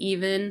placement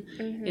even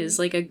is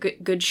like a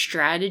good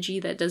strategy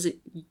that doesn't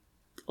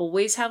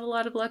always have a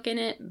lot of luck in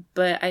it,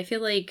 but I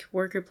feel like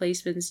worker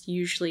placements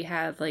usually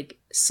have like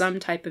some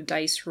type of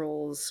dice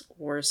rolls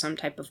or some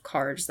type of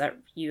cards that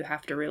you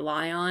have to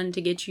rely on to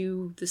get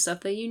you the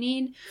stuff that you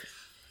need.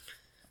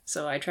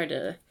 So I try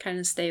to kind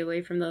of stay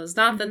away from those.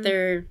 Not that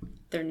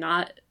they're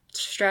not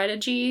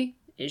strategy,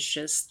 it's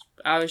just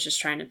I was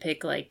just trying to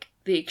pick like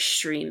the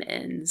extreme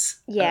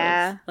ends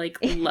of like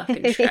luck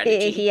and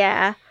strategy.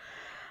 Yeah.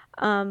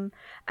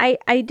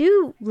 I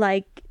do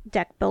like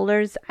deck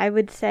builders. I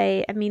would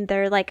say, I mean,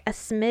 they're like a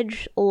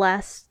smidge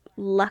less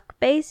luck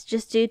based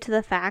just due to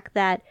the fact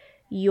that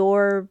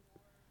you're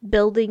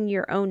building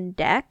your own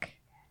deck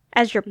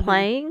as you're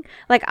playing.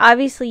 Like,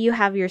 obviously you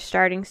have your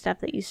starting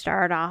stuff that you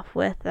start off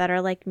with that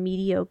are like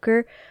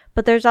mediocre,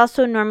 but there's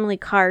also normally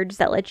cards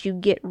that let you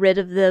get rid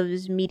of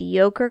those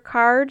mediocre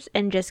cards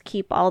and just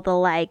keep all the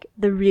like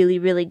the really,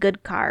 really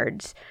good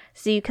cards.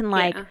 So you can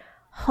like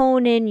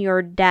hone in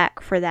your deck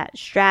for that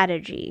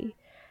strategy.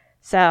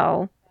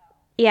 So,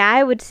 yeah,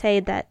 I would say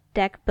that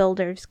deck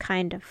builders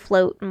kind of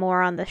float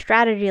more on the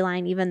strategy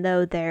line, even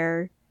though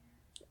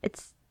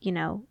it's, you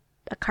know,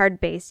 a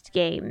card-based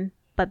game.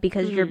 But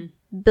because you're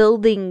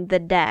building the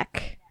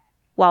deck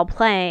while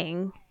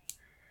playing,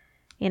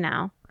 you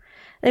know.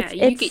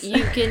 You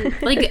can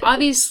like,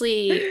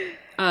 obviously,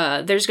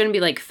 there's going to be,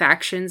 like,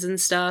 factions and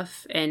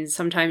stuff, and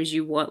sometimes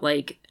you want,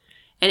 like,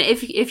 and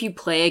if you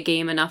play a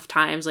game enough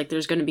times, like,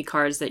 there's going to be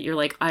cards that you're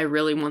like, I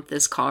really want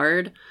this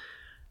card.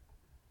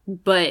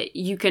 But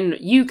you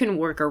can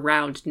work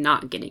around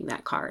not getting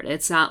that card.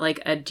 It's not like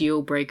a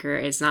deal breaker.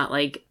 It's not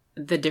like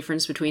the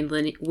difference between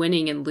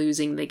winning and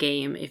losing the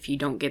game if you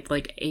don't get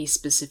like a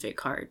specific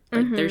card.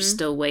 Like there's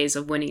still ways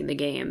of winning the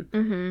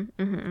game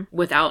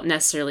without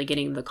necessarily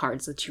getting the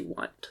cards that you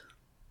want.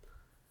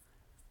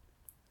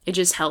 It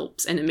just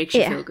helps, and it makes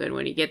you feel good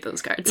when you get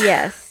those cards.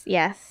 Yes.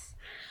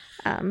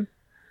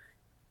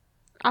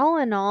 All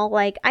in all,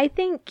 like, I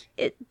think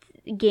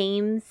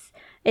games,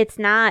 it's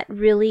not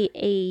really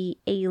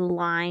a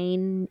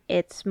line.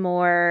 It's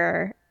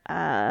more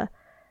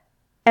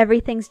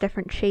everything's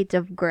different shades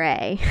of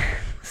gray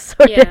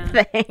sort of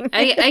thing.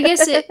 I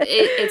guess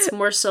it's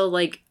more so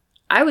like,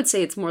 I would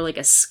say it's more like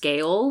a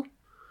scale.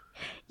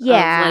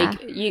 Yeah. Of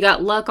like, you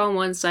got luck on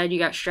one side, you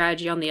got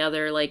strategy on the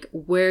other. Like,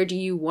 where do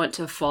you want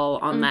to fall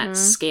on that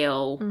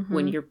scale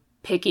when you're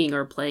picking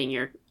or playing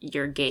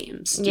your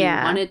games? Do you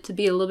want it to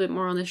be a little bit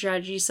more on the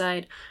strategy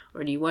side,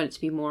 or do you want it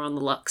to be more on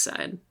the luck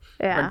side?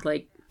 Yeah. Or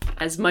like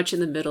as much in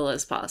the middle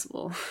as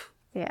possible.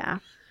 Yeah.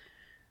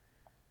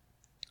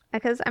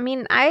 Because, I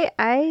mean,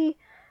 I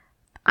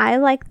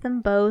like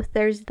them both.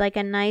 There's like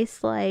a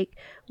nice, like,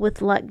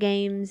 with luck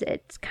games,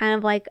 it's kind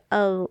of like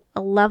a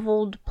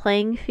leveled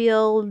playing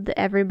field.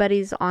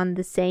 Everybody's on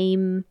the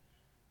same,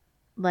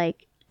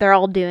 like, they're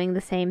all doing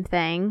the same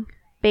thing,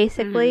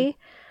 basically.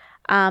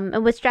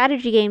 And with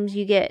strategy games,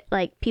 you get,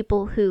 like,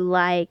 people who,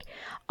 like,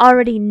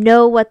 already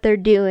know what they're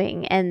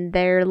doing, and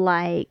they're,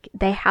 like,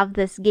 they have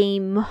this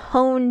game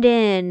honed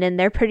in, and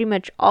they're pretty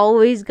much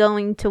always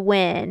going to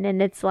win.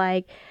 And it's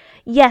like,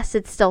 yes,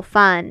 it's still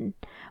fun,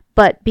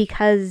 but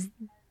because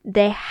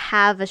they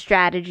have a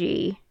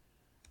strategy,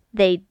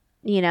 they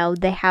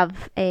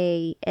have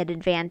an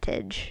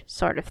advantage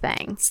sort of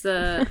thing. It's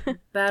the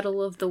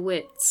battle of the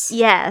wits.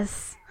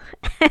 Yes.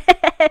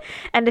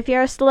 And if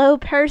you're a slow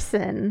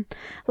person,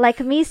 like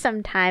me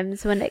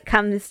sometimes when it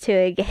comes to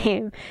a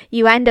game,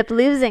 you end up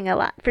losing a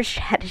lot for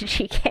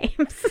strategy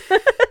games.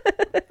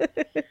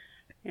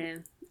 Yeah.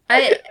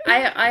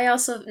 I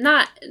also,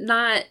 not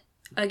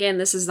again,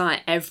 this is not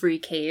every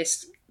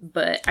case,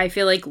 but I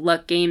feel like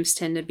luck games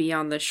tend to be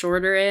on the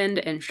shorter end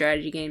and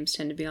strategy games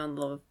tend to be on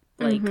the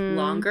like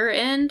longer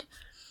end.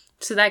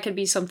 So that could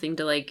be something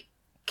to like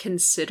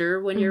consider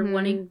when you're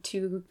wanting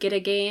to get a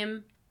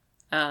game.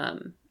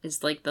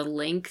 Is like the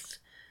length.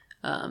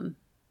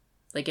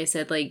 Like I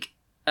said, like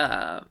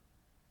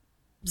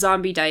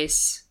Zombie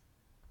Dice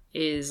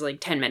is like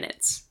 10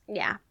 minutes.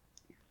 Yeah.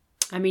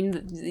 I mean,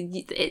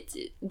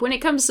 when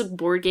it comes to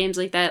board games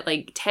like that,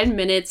 like 10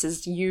 minutes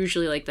is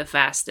usually like the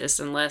fastest,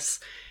 unless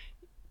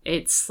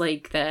it's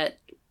like that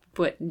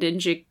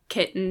Ninja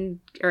Kitten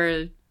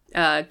or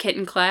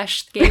Kitten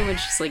Clash game, which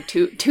is like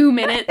two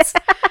minutes.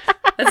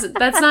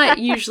 That's not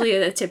usually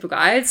a typical.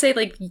 I would say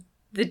like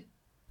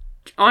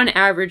on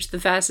average, the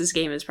fastest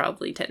game is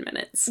probably 10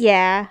 minutes.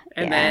 Yeah.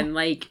 And then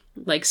like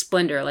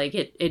Splendor, like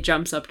it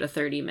jumps up to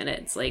 30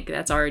 minutes. Like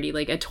that's already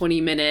like a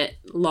 20-minute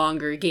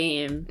longer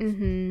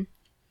game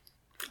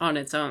on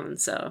its own.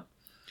 So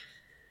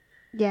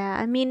yeah,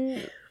 I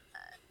mean,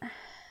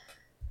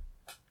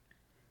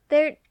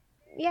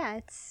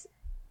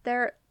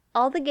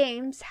 all the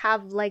games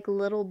have like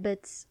little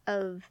bits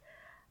of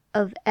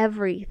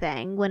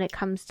everything when it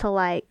comes to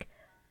like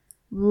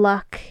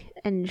luck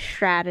and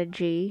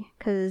strategy,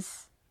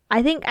 because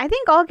I think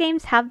all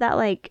games have that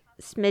like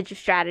smidge of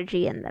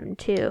strategy in them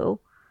too,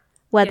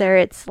 whether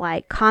it's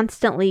like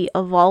constantly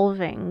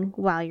evolving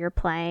while you're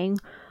playing,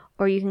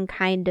 or you can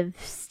kind of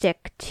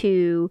stick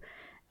to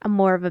a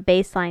more of a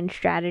baseline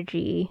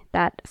strategy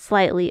that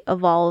slightly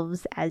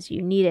evolves as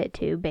you need it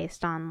to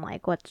based on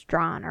like what's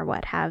drawn or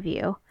what have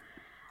you.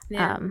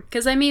 Yeah,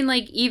 because I mean,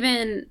 like,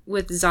 even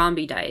with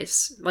zombie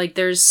dice, like,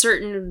 there's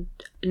certain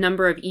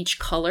number of each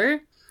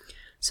color.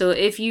 So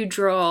if you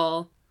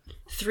draw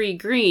 3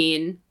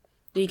 green,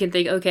 you can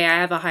think, okay, I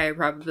have a higher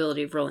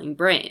probability of rolling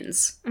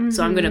brains.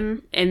 So I'm gonna,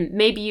 and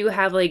maybe you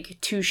have like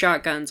 2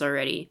 shotguns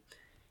already.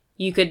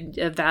 You could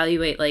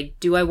evaluate, like,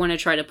 do I want to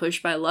try to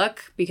push by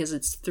luck because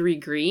it's 3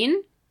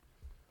 green?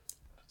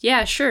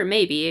 Yeah, sure,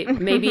 maybe.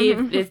 Maybe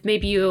if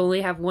maybe you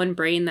only have 1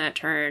 brain that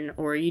turn,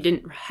 or you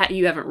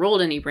you haven't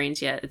rolled any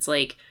brains yet. It's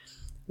like,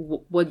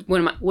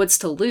 what's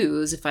to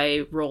lose if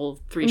I roll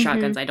 3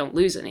 shotguns? I don't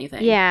lose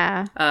anything.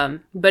 Yeah.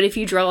 But if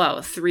you draw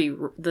out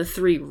the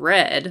 3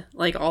 red,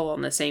 like all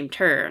on the same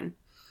turn,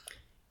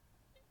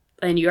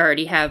 and you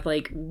already have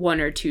like 1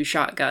 or 2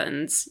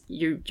 shotguns,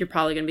 you're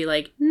probably gonna be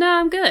like, no,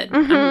 I'm good.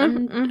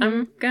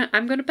 I'm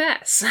gonna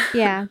pass.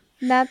 Yeah,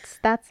 that's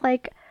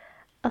like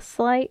a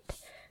slight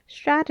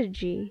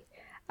strategy.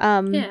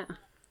 Yeah.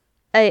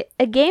 A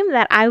game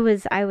that I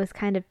was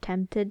kind of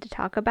tempted to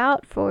talk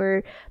about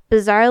for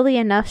bizarrely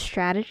enough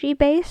strategy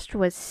based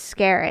was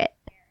Scare It.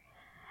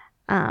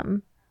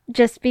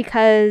 Just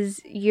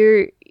because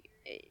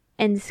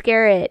in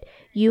Scare It,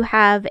 you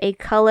have a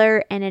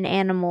color and an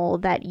animal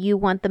that you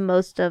want the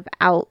most of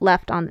out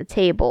left on the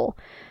table.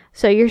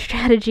 So your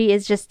strategy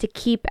is just to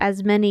keep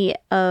as many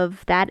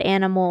of that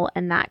animal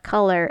and that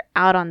color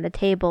out on the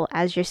table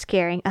as you're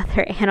scaring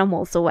other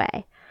animals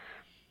away.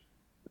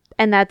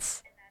 And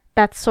that's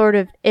sort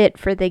of it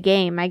for the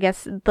game. I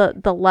guess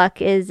the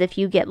luck is if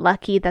you get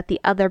lucky that the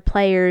other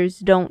players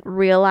don't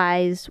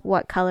realize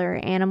what color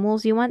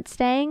animals you want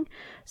staying,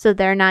 so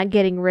they're not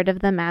getting rid of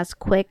them as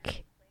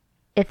quick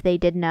if they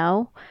did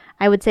know.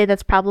 I would say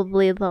that's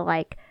probably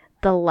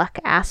the luck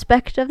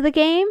aspect of the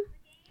game.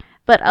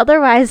 But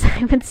otherwise,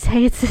 I would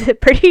say it's a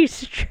pretty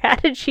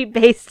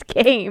strategy-based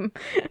game.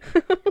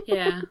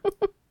 Yeah.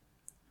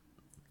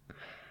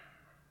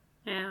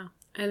 Yeah.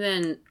 And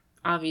then,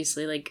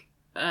 obviously, like,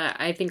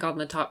 I think on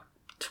the top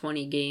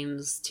 20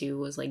 games, too,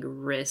 was, like,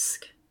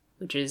 Risk,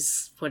 which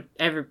is when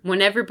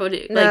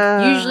everybody,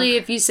 like, usually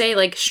if you say,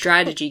 like,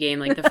 strategy game,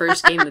 like, the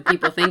first game that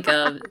people think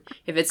of,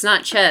 if it's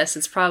not chess,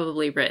 it's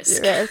probably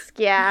Risk. Risk,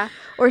 yeah.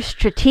 Or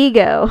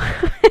Stratego.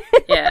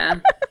 Yeah.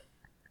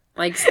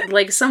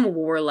 Like some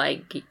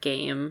warlike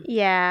game.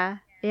 Yeah,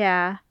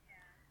 yeah.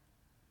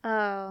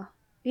 Oh.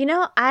 You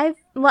know, I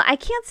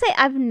can't say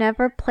I've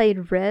never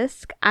played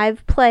Risk.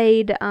 I've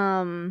played,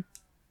 oh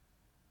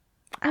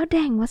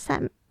dang, what's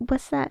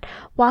that?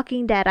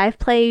 Walking Dead. I've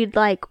played,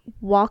 like,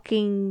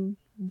 Walking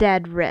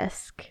Dead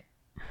Risk.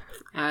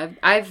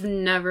 I've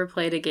never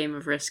played a game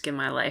of Risk in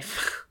my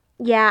life.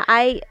 Yeah,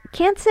 I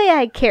can't say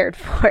I cared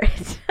for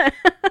it.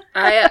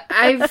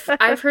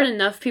 I've heard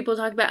enough people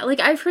talk about, like,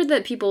 I've heard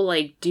that people,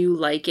 like, do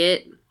like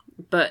it,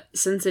 but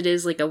since it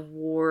is, like, a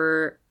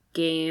war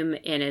game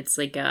and it's,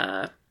 like,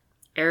 a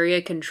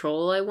area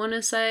control, I want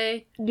to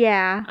say.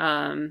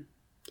 Yeah.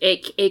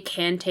 It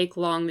can take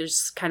long.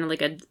 There's kind of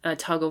like a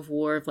tug of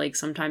war of, like,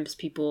 sometimes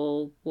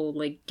people will,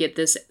 like, get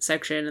this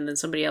section and then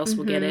somebody else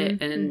will get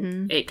it,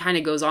 and it kind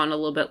of goes on a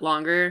little bit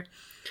longer.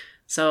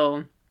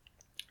 So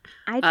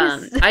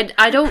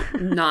I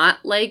don't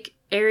not like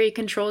area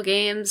control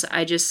games.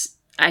 I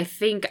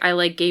think I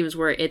like games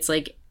where it's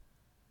like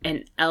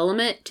an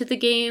element to the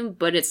game,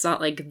 but it's not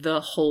like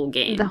the whole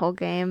game. The whole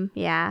game,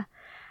 yeah.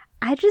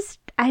 I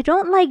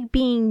don't like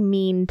being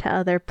mean to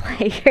other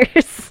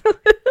players.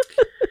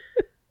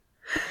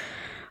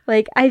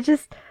 Like, I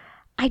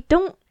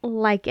don't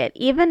like it.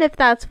 Even if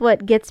that's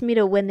what gets me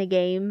to win the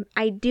game,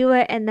 I do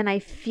it and then I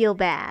feel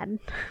bad.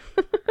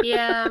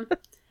 Yeah.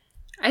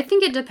 I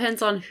think it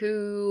depends on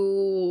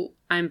who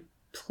I'm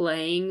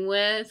playing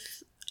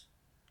with.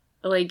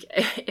 Like,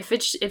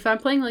 if I'm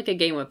playing, like, a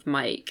game with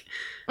Mike,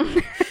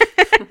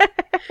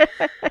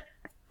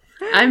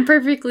 I'm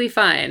perfectly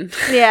fine.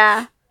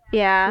 Yeah.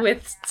 Yeah.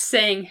 With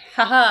saying,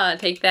 haha,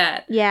 take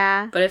that.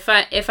 Yeah. But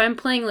if I'm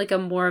playing, like, a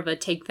more of a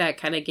take that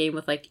kind of game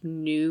with, like,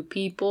 new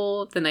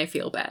people, then I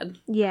feel bad.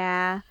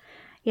 Yeah.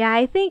 Yeah,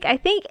 I think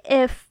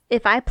if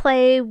I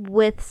play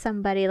with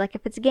somebody, like,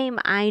 if it's a game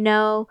I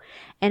know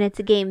and it's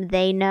a game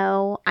they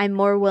know, I'm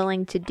more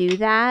willing to do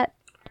that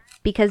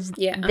because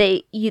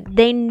they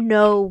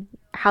know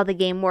how the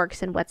game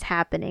works and what's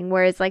happening,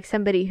 whereas, like,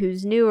 somebody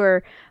who's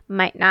newer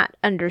might not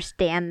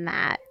understand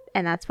that,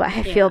 and that's why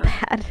I feel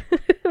bad.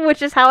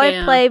 Which is how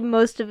I play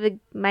most of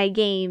my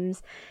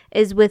games,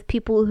 is with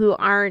people who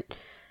aren't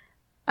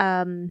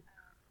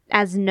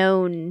as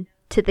known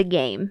to the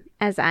game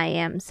as I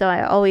am. So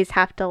I always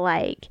have to,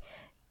 like,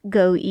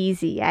 go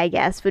easy, I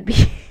guess, would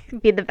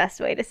be the best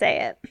way to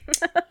say it.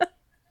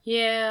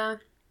 Yeah.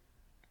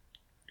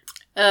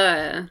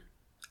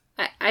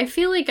 I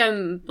feel like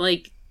I'm,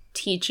 like,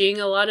 teaching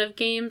a lot of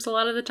games a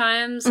lot of the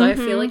time, so I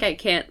feel like I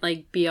can't,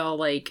 like, be all,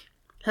 like,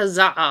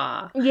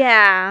 huzzah.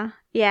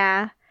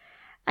 Yeah.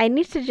 I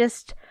need to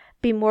just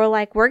be more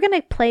like, we're going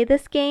to play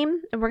this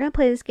game, and we're going to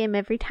play this game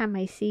every time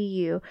I see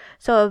you.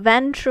 So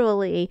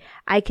eventually,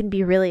 I can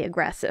be really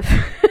aggressive.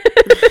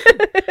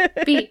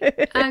 Be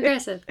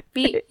aggressive.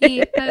 Be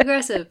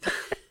aggressive.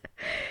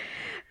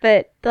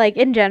 But, like,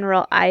 in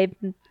general,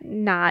 I'm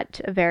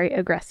not a very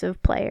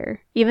aggressive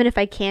player. Even if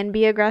I can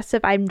be aggressive,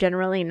 I'm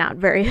generally not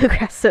very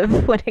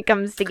aggressive when it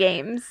comes to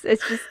games.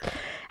 It's just,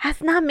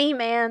 that's not me,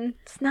 man.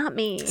 It's not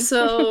me.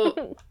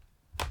 So,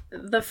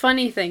 the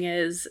funny thing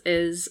is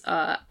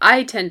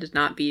I tend to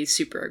not be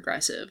super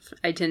aggressive.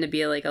 I tend to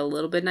be, like, a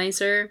little bit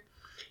nicer.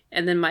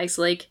 And then Mike's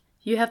like,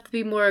 you have to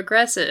be more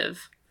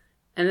aggressive.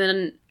 And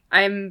then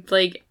I'm,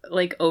 like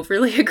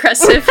overly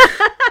aggressive.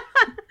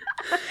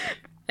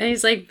 And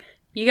he's like,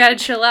 you gotta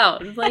chill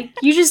out. I'm like,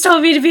 you just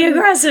told me to be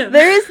aggressive.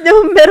 There is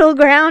no middle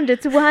ground.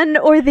 It's one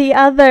or the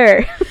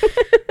other.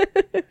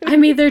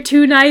 I'm either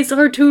too nice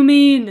or too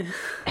mean.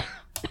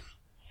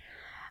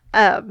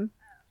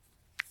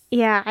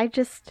 Yeah, I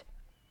just...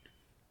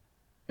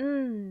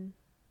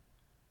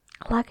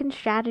 luck and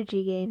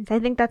strategy games. I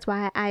think that's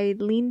why I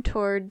lean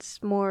towards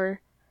more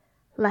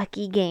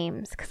lucky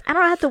games. Because I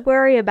don't have to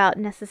worry about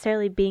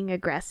necessarily being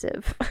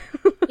aggressive.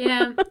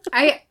 Yeah.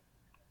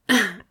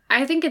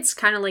 I think it's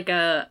kind of like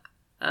a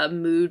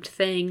mood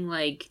thing.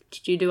 Like,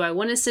 do I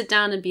want to sit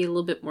down and be a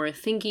little bit more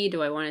thinky?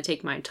 Do I want to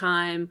take my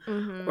time?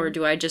 Mm-hmm. Or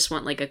do I just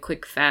want, like, a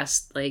quick,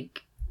 fast,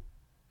 like,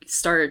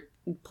 start,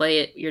 play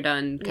it, you're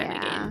done kind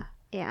of game?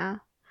 Yeah.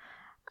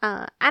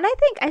 And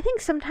I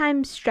think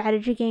sometimes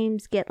strategy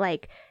games get,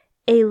 like,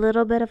 a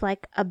little bit of,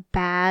 like, a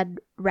bad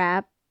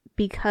rap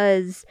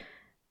because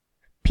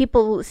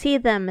people see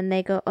them and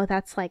they go, oh,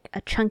 that's, like,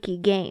 a chunky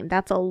game.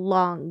 That's a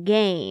long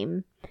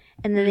game.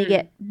 And then they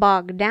get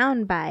bogged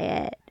down by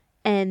it.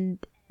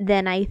 And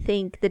then I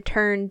think the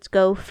turns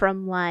go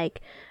from,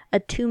 like, a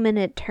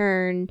 2-minute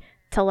turn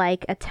to,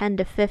 like, a 10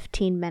 to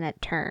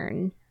 15-minute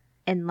turn.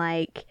 And,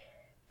 like,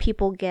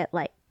 people get,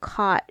 like,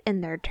 caught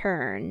in their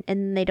turn.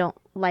 And they don't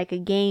like a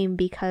game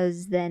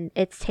because then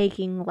it's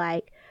taking,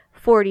 like,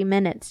 40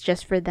 minutes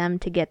just for them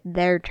to get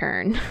their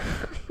turn.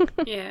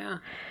 Yeah.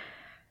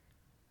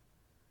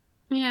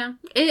 Yeah.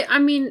 I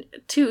mean,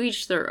 to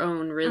each their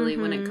own, really,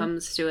 when it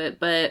comes to it.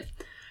 But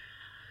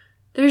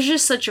there's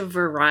just such a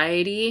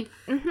variety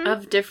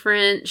of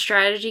different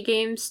strategy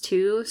games,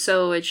 too.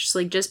 So it's just,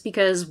 like, just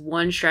because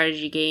one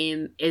strategy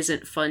game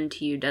isn't fun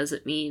to you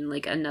doesn't mean,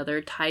 like,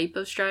 another type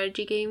of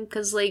strategy game.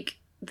 Because, like,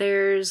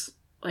 there's,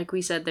 like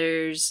we said,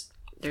 there's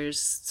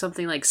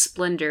something like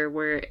Splendor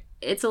where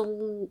it's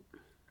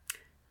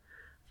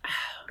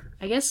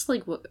I guess,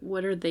 like,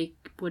 what do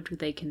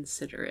they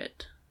consider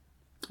it?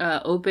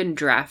 Open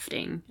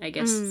drafting, I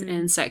guess,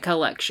 and set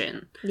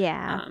collection.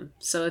 Yeah.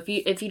 So if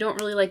you don't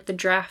really like the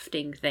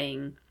drafting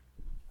thing,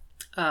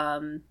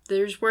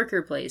 there's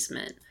worker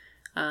placement.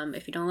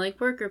 If you don't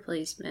like worker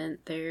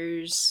placement,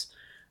 there's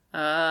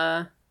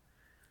I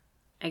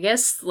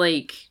guess,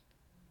 like,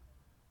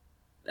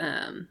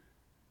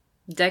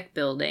 deck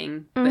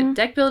building. But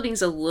deck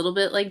building's a little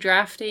bit like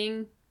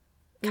drafting,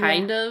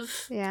 kind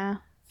of. Yeah.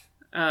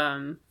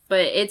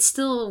 But it's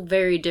still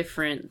very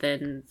different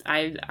than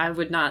I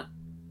would not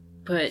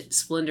put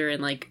Splendor in,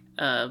 like,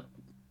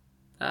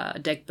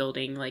 deck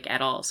building, like,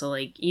 at all. So,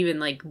 like, even,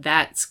 like,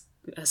 that's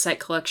a set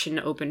collection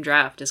open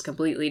draft is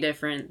completely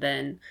different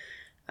than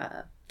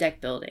deck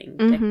building.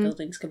 Deck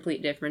building's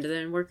completely different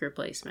than worker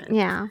placement.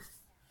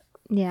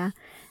 Yeah.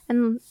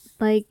 And,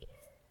 like,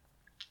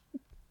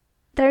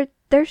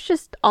 there's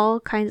just all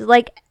kinds of,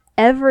 like,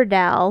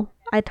 Everdell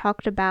I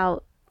talked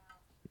about.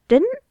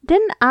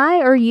 Didn't I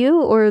or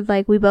you or,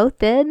 like, we both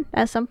did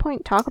at some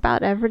point talk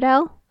about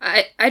Everdell?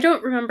 I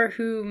don't remember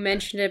who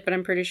mentioned it, but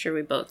I'm pretty sure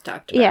we both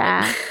talked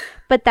about it.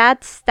 But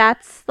that's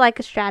like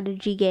a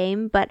strategy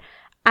game, but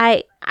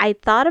I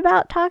thought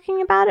about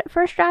talking about it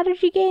for a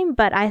strategy game,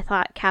 but I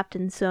thought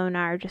Captain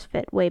Sonar just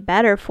fit way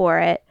better for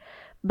it.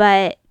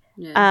 But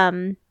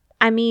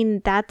I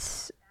mean,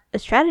 that's a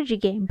strategy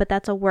game, but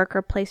that's a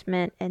worker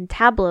placement and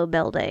tableau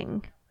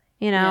building,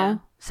 you know? Yeah.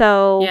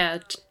 So yeah,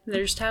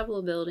 there's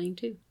tableau building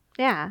too.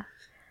 Yeah.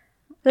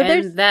 So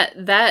and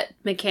that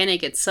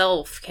mechanic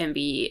itself can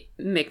be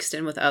mixed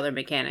in with other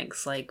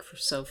mechanics. Like,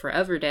 so for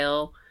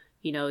Everdell,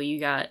 you know, you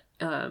got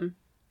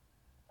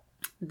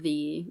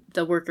the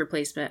worker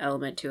placement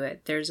element to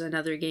it. There's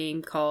another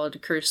game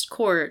called Cursed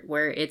Court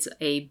where it's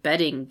a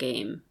betting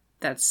game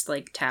that's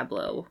like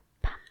tableau.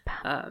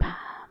 I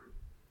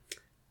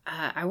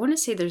want to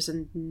say there's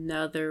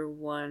another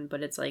one,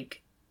 but it's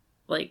like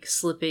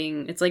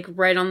slipping. It's like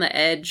right on the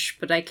edge,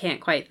 but I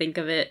can't quite think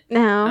of it.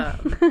 No.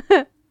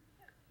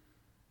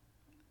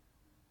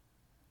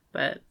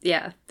 But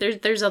yeah,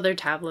 there's other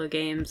tableau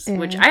games,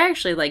 which I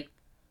actually like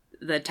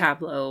the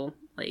tableau,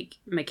 like,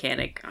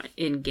 mechanic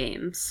in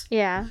games.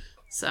 Yeah.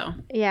 So.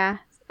 Yeah.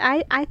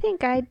 I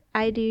think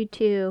I do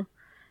too.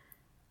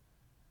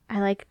 I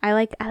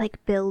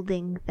like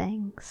building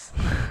things.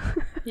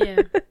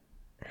 Yeah.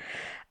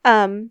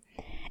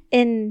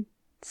 In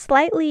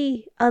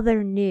slightly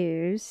other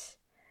news,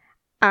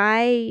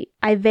 I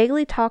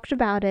vaguely talked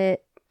about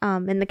it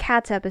in the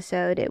cats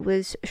episode, it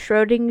was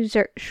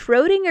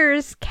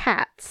Schrodinger's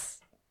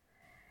cats.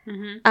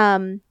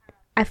 Mm-hmm.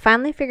 I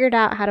finally figured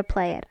out how to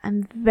play it.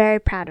 I'm very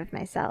proud of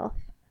myself.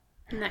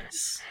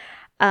 Nice.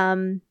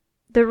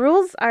 The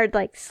rules are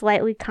like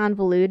slightly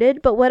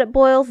convoluted, but what it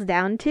boils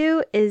down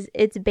to is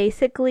it's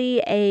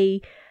basically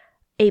a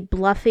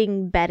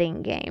bluffing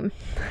betting game.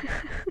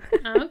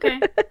 Oh,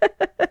 okay.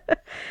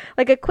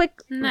 Like a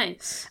quick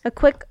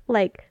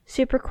like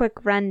super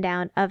quick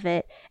rundown of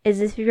it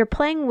is if you're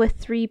playing with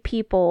 3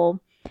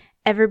 people,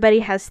 everybody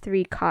has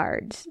 3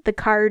 cards. The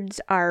cards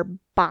are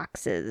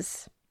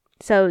boxes.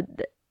 So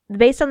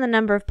based on the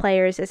number of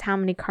players is how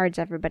many cards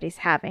everybody's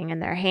having in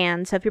their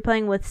hand. So if you're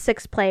playing with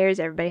 6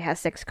 players, everybody has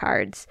 6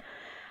 cards.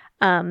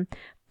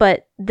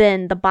 But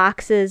then the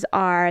boxes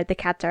are the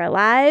cats are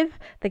alive,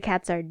 the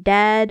cats are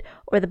dead,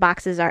 or the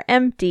boxes are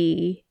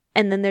empty.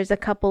 And then there's a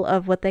couple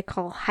of what they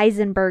call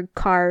Heisenberg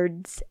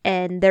cards,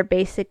 and they're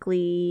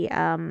basically,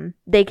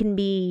 they can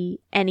be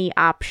any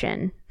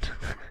option.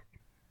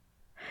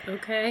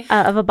 Okay.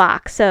 Of a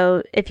box.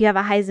 So if you have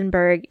a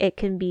Heisenberg, it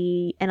can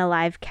be an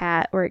alive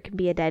cat, or it can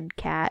be a dead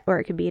cat, or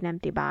it can be an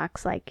empty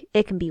box. Like,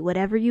 it can be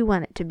whatever you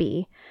want it to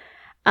be.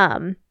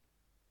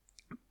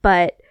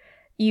 But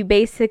you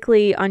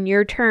basically, on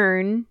your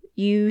turn,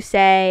 you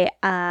say,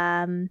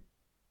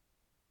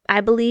 I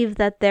believe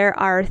that there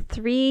are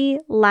 3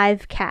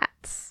 live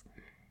cats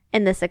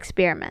in this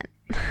experiment.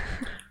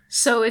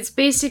 So it's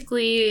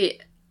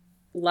basically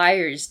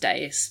liar's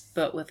dice,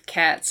 but with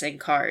cats and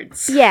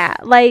cards. Yeah,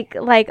 like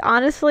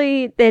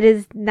honestly, it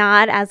is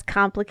not as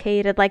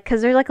complicated. Like,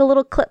 because there's like a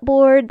little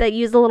clipboard that you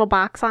use a little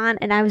box on,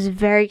 and I was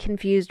very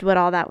confused what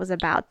all that was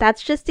about.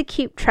 That's just to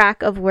keep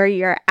track of where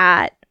you're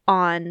at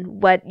on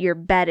what you're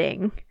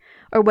betting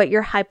or what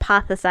you're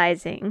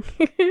hypothesizing.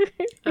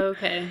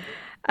 Okay.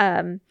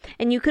 And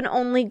you can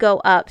only go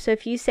up. So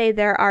if you say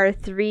there are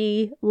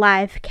 3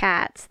 live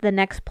cats, the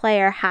next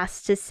player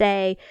has to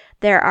say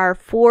there are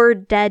 4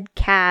 dead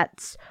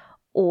cats,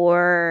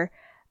 or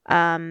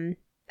I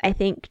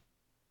think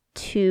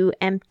 2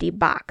 empty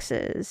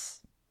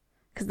boxes.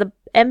 Because the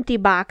empty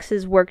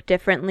boxes work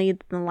differently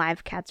than the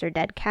live cats or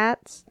dead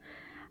cats.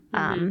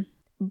 Mm-hmm.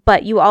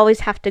 But you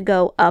always have to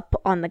go up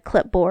on the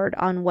clipboard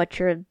on what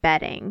you're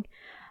betting.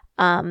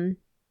 And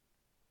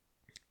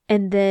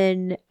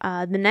then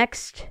the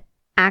next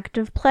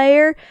active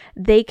player,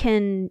 they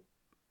can,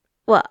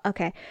 well,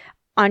 okay,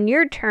 on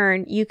your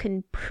turn, you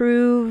can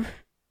prove,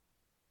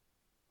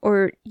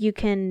 or you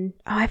can,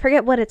 I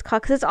forget what it's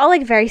called, because it's all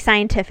like very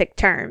scientific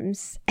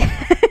terms.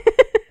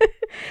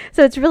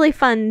 So it's really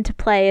fun to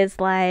play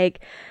as like,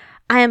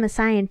 I am a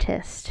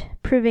scientist,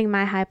 proving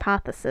my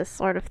hypothesis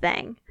sort of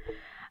thing.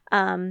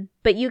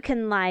 But you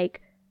can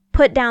like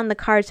put down the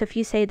cards. So if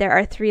you say there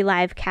are 3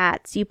 live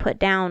cats, you put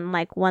down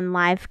like 1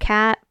 live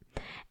cat.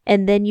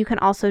 And then you can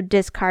also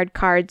discard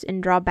cards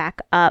and draw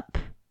back up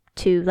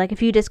to, like, if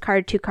you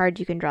discard 2 cards,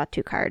 you can draw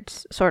 2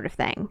 cards, sort of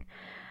thing.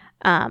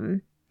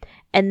 And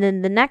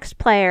then the next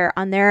player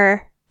on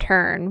their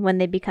turn, when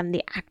they become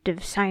the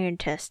active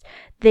scientist,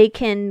 they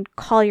can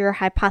call your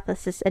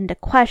hypothesis into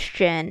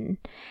question,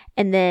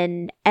 and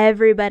then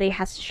everybody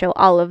has to show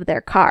all of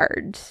their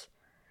cards.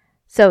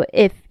 So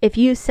if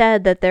you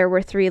said that there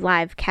were 3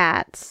 live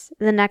cats,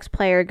 the next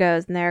player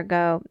goes and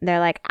they're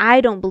like,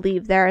 I don't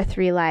believe there are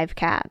 3 live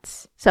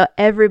cats. So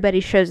everybody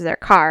shows their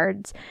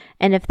cards,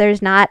 and if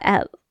there's not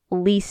at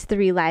least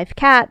 3 live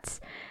cats,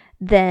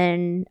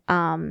 then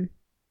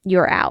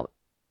you're out.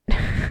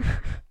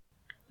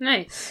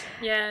 Nice.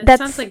 Yeah,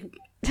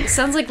 it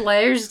sounds like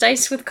liar's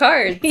dice with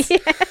cards. Yeah.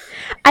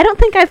 I don't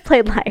think I've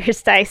played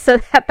Liar's Dice, so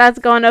that's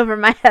going over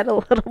my head a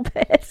little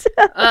bit.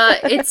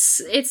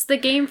 It's the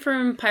game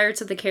from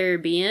Pirates of the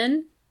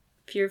Caribbean,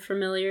 if you're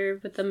familiar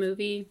with the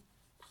movie.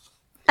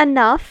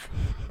 Enough.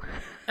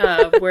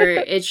 Where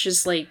it's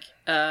just like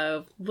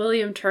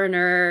William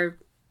Turner,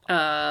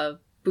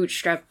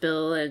 Bootstrap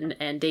Bill,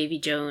 and Davy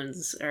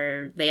Jones,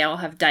 they all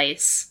have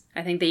dice.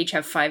 I think they each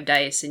have 5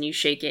 dice, and you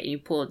shake it and you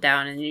pull it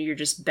down, and you're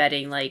just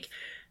betting, like,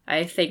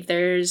 I think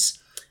there's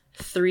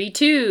 3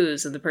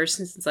 2s, and the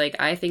person's like,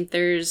 I think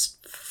there's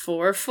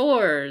 4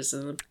 4s,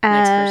 and the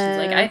next person's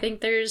like, I think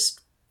there's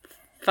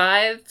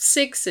 5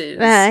 6s,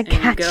 and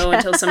gotcha. you go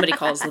until somebody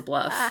calls the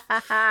bluff.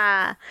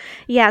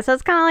 Yeah, so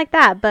it's kind of like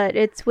that, but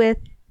it's with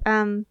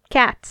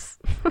cats.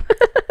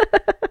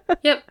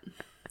 Yep.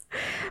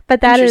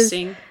 But that is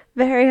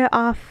very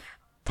off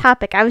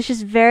topic. I was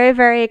just very,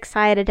 very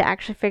excited to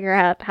actually figure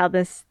out how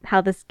this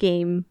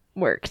game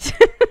worked.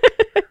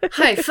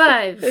 High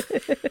five.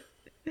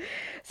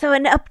 So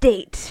an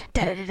update.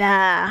 Da da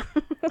da.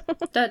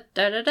 Da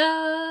da da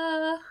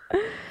da.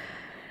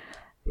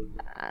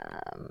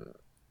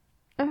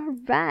 All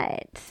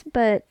right,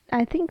 but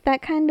I think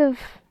that kind of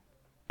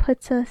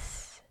puts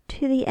us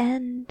to the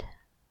end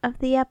of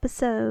the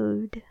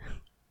episode.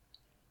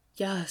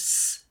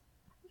 Yes.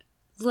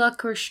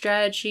 Luck or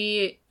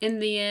strategy, in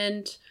the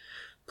end,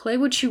 play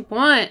what you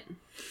want.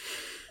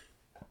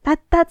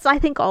 That's I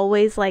think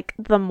always like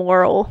the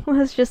moral.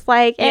 It's just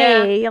like,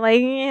 hey, like,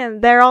 yeah,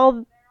 they're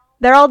all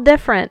They're all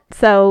different,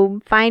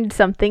 so find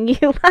something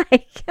you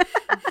like.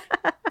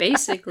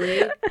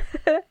 Basically.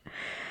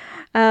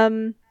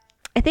 I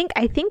think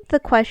the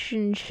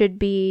question should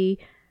be,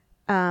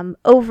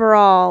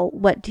 overall,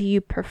 what do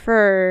you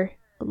prefer,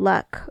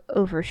 luck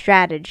over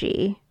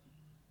strategy?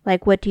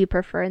 Like, what do you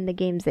prefer in the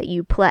games that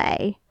you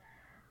play?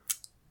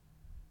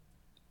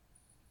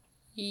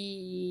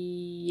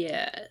 Yes.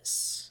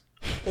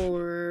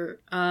 Or,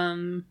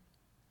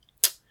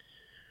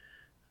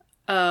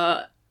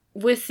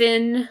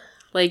 within,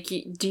 like,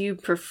 do you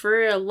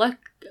prefer a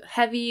luck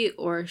heavy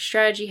or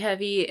strategy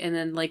heavy? And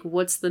then, like,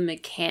 what's the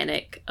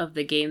mechanic of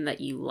the game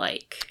that you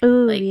like?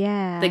 Ooh, like,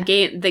 yeah.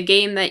 The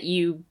game that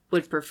you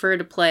would prefer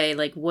to play,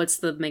 like, what's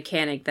the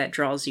mechanic that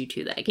draws you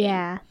to that game?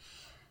 Yeah.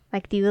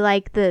 Like, do you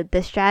like the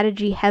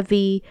strategy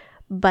heavy,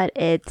 but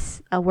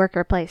it's a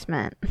worker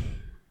placement?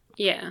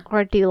 Yeah.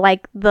 Or do you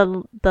like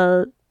the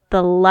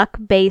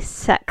luck-based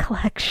set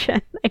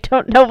collection? I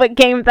don't know what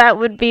game that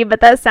would be, but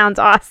that sounds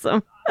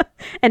awesome.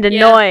 And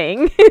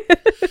annoying. Yeah.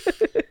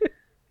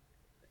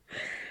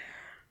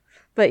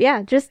 But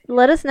yeah, just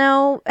let us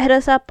know. Hit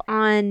us up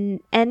on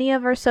any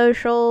of our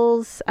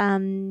socials.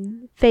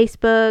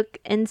 Facebook,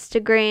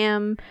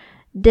 Instagram,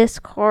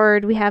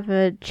 Discord. We have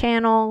a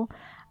channel.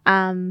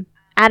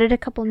 Added a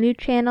couple new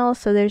channels.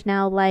 So there's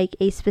now like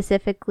a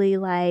specifically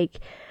like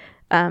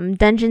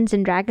Dungeons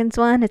and Dragons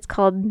one. It's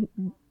called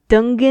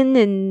Dungeon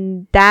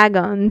and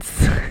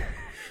Dagons.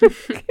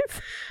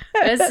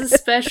 It's a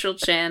special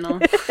channel.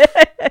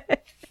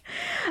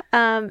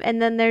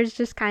 And then there's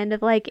just kind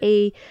of like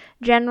a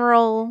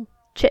general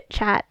chit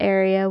chat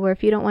area where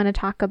if you don't want to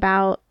talk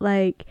about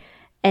like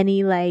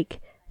any like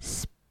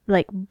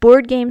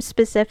board game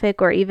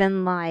specific or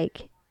even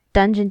like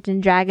Dungeons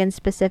and Dragons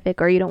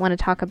specific, or you don't want to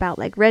talk about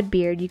like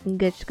Redbeard, you can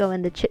just go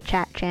in the chit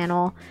chat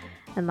channel.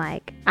 And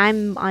like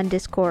I'm on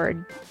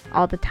Discord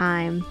all the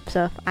time,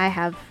 so if I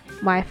have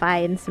Wi-Fi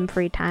and some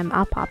free time,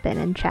 I'll pop in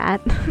and chat.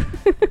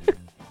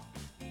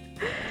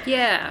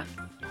 Yeah.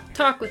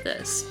 Talk with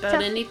us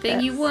about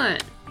anything you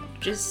want.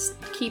 Just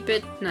keep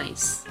it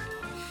nice.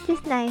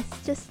 Just nice,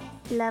 just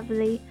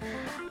lovely.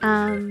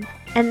 And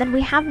then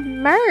we have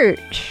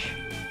merch.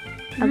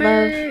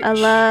 I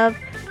love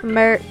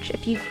merch.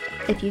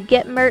 If you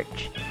get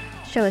merch,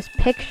 show us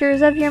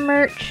pictures of your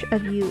merch,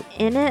 of you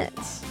in it.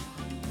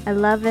 I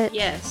love it.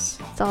 Yes.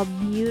 It's all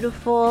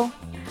beautiful.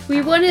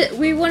 We want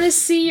to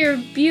see your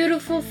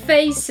beautiful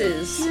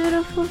faces.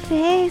 Beautiful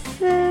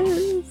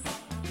faces.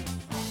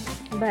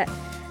 But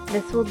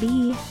this will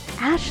be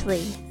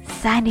Ashley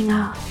signing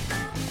off.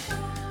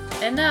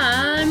 And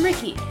I'm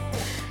Ricky.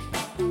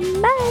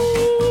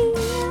 Bye.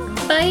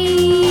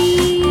 Bye.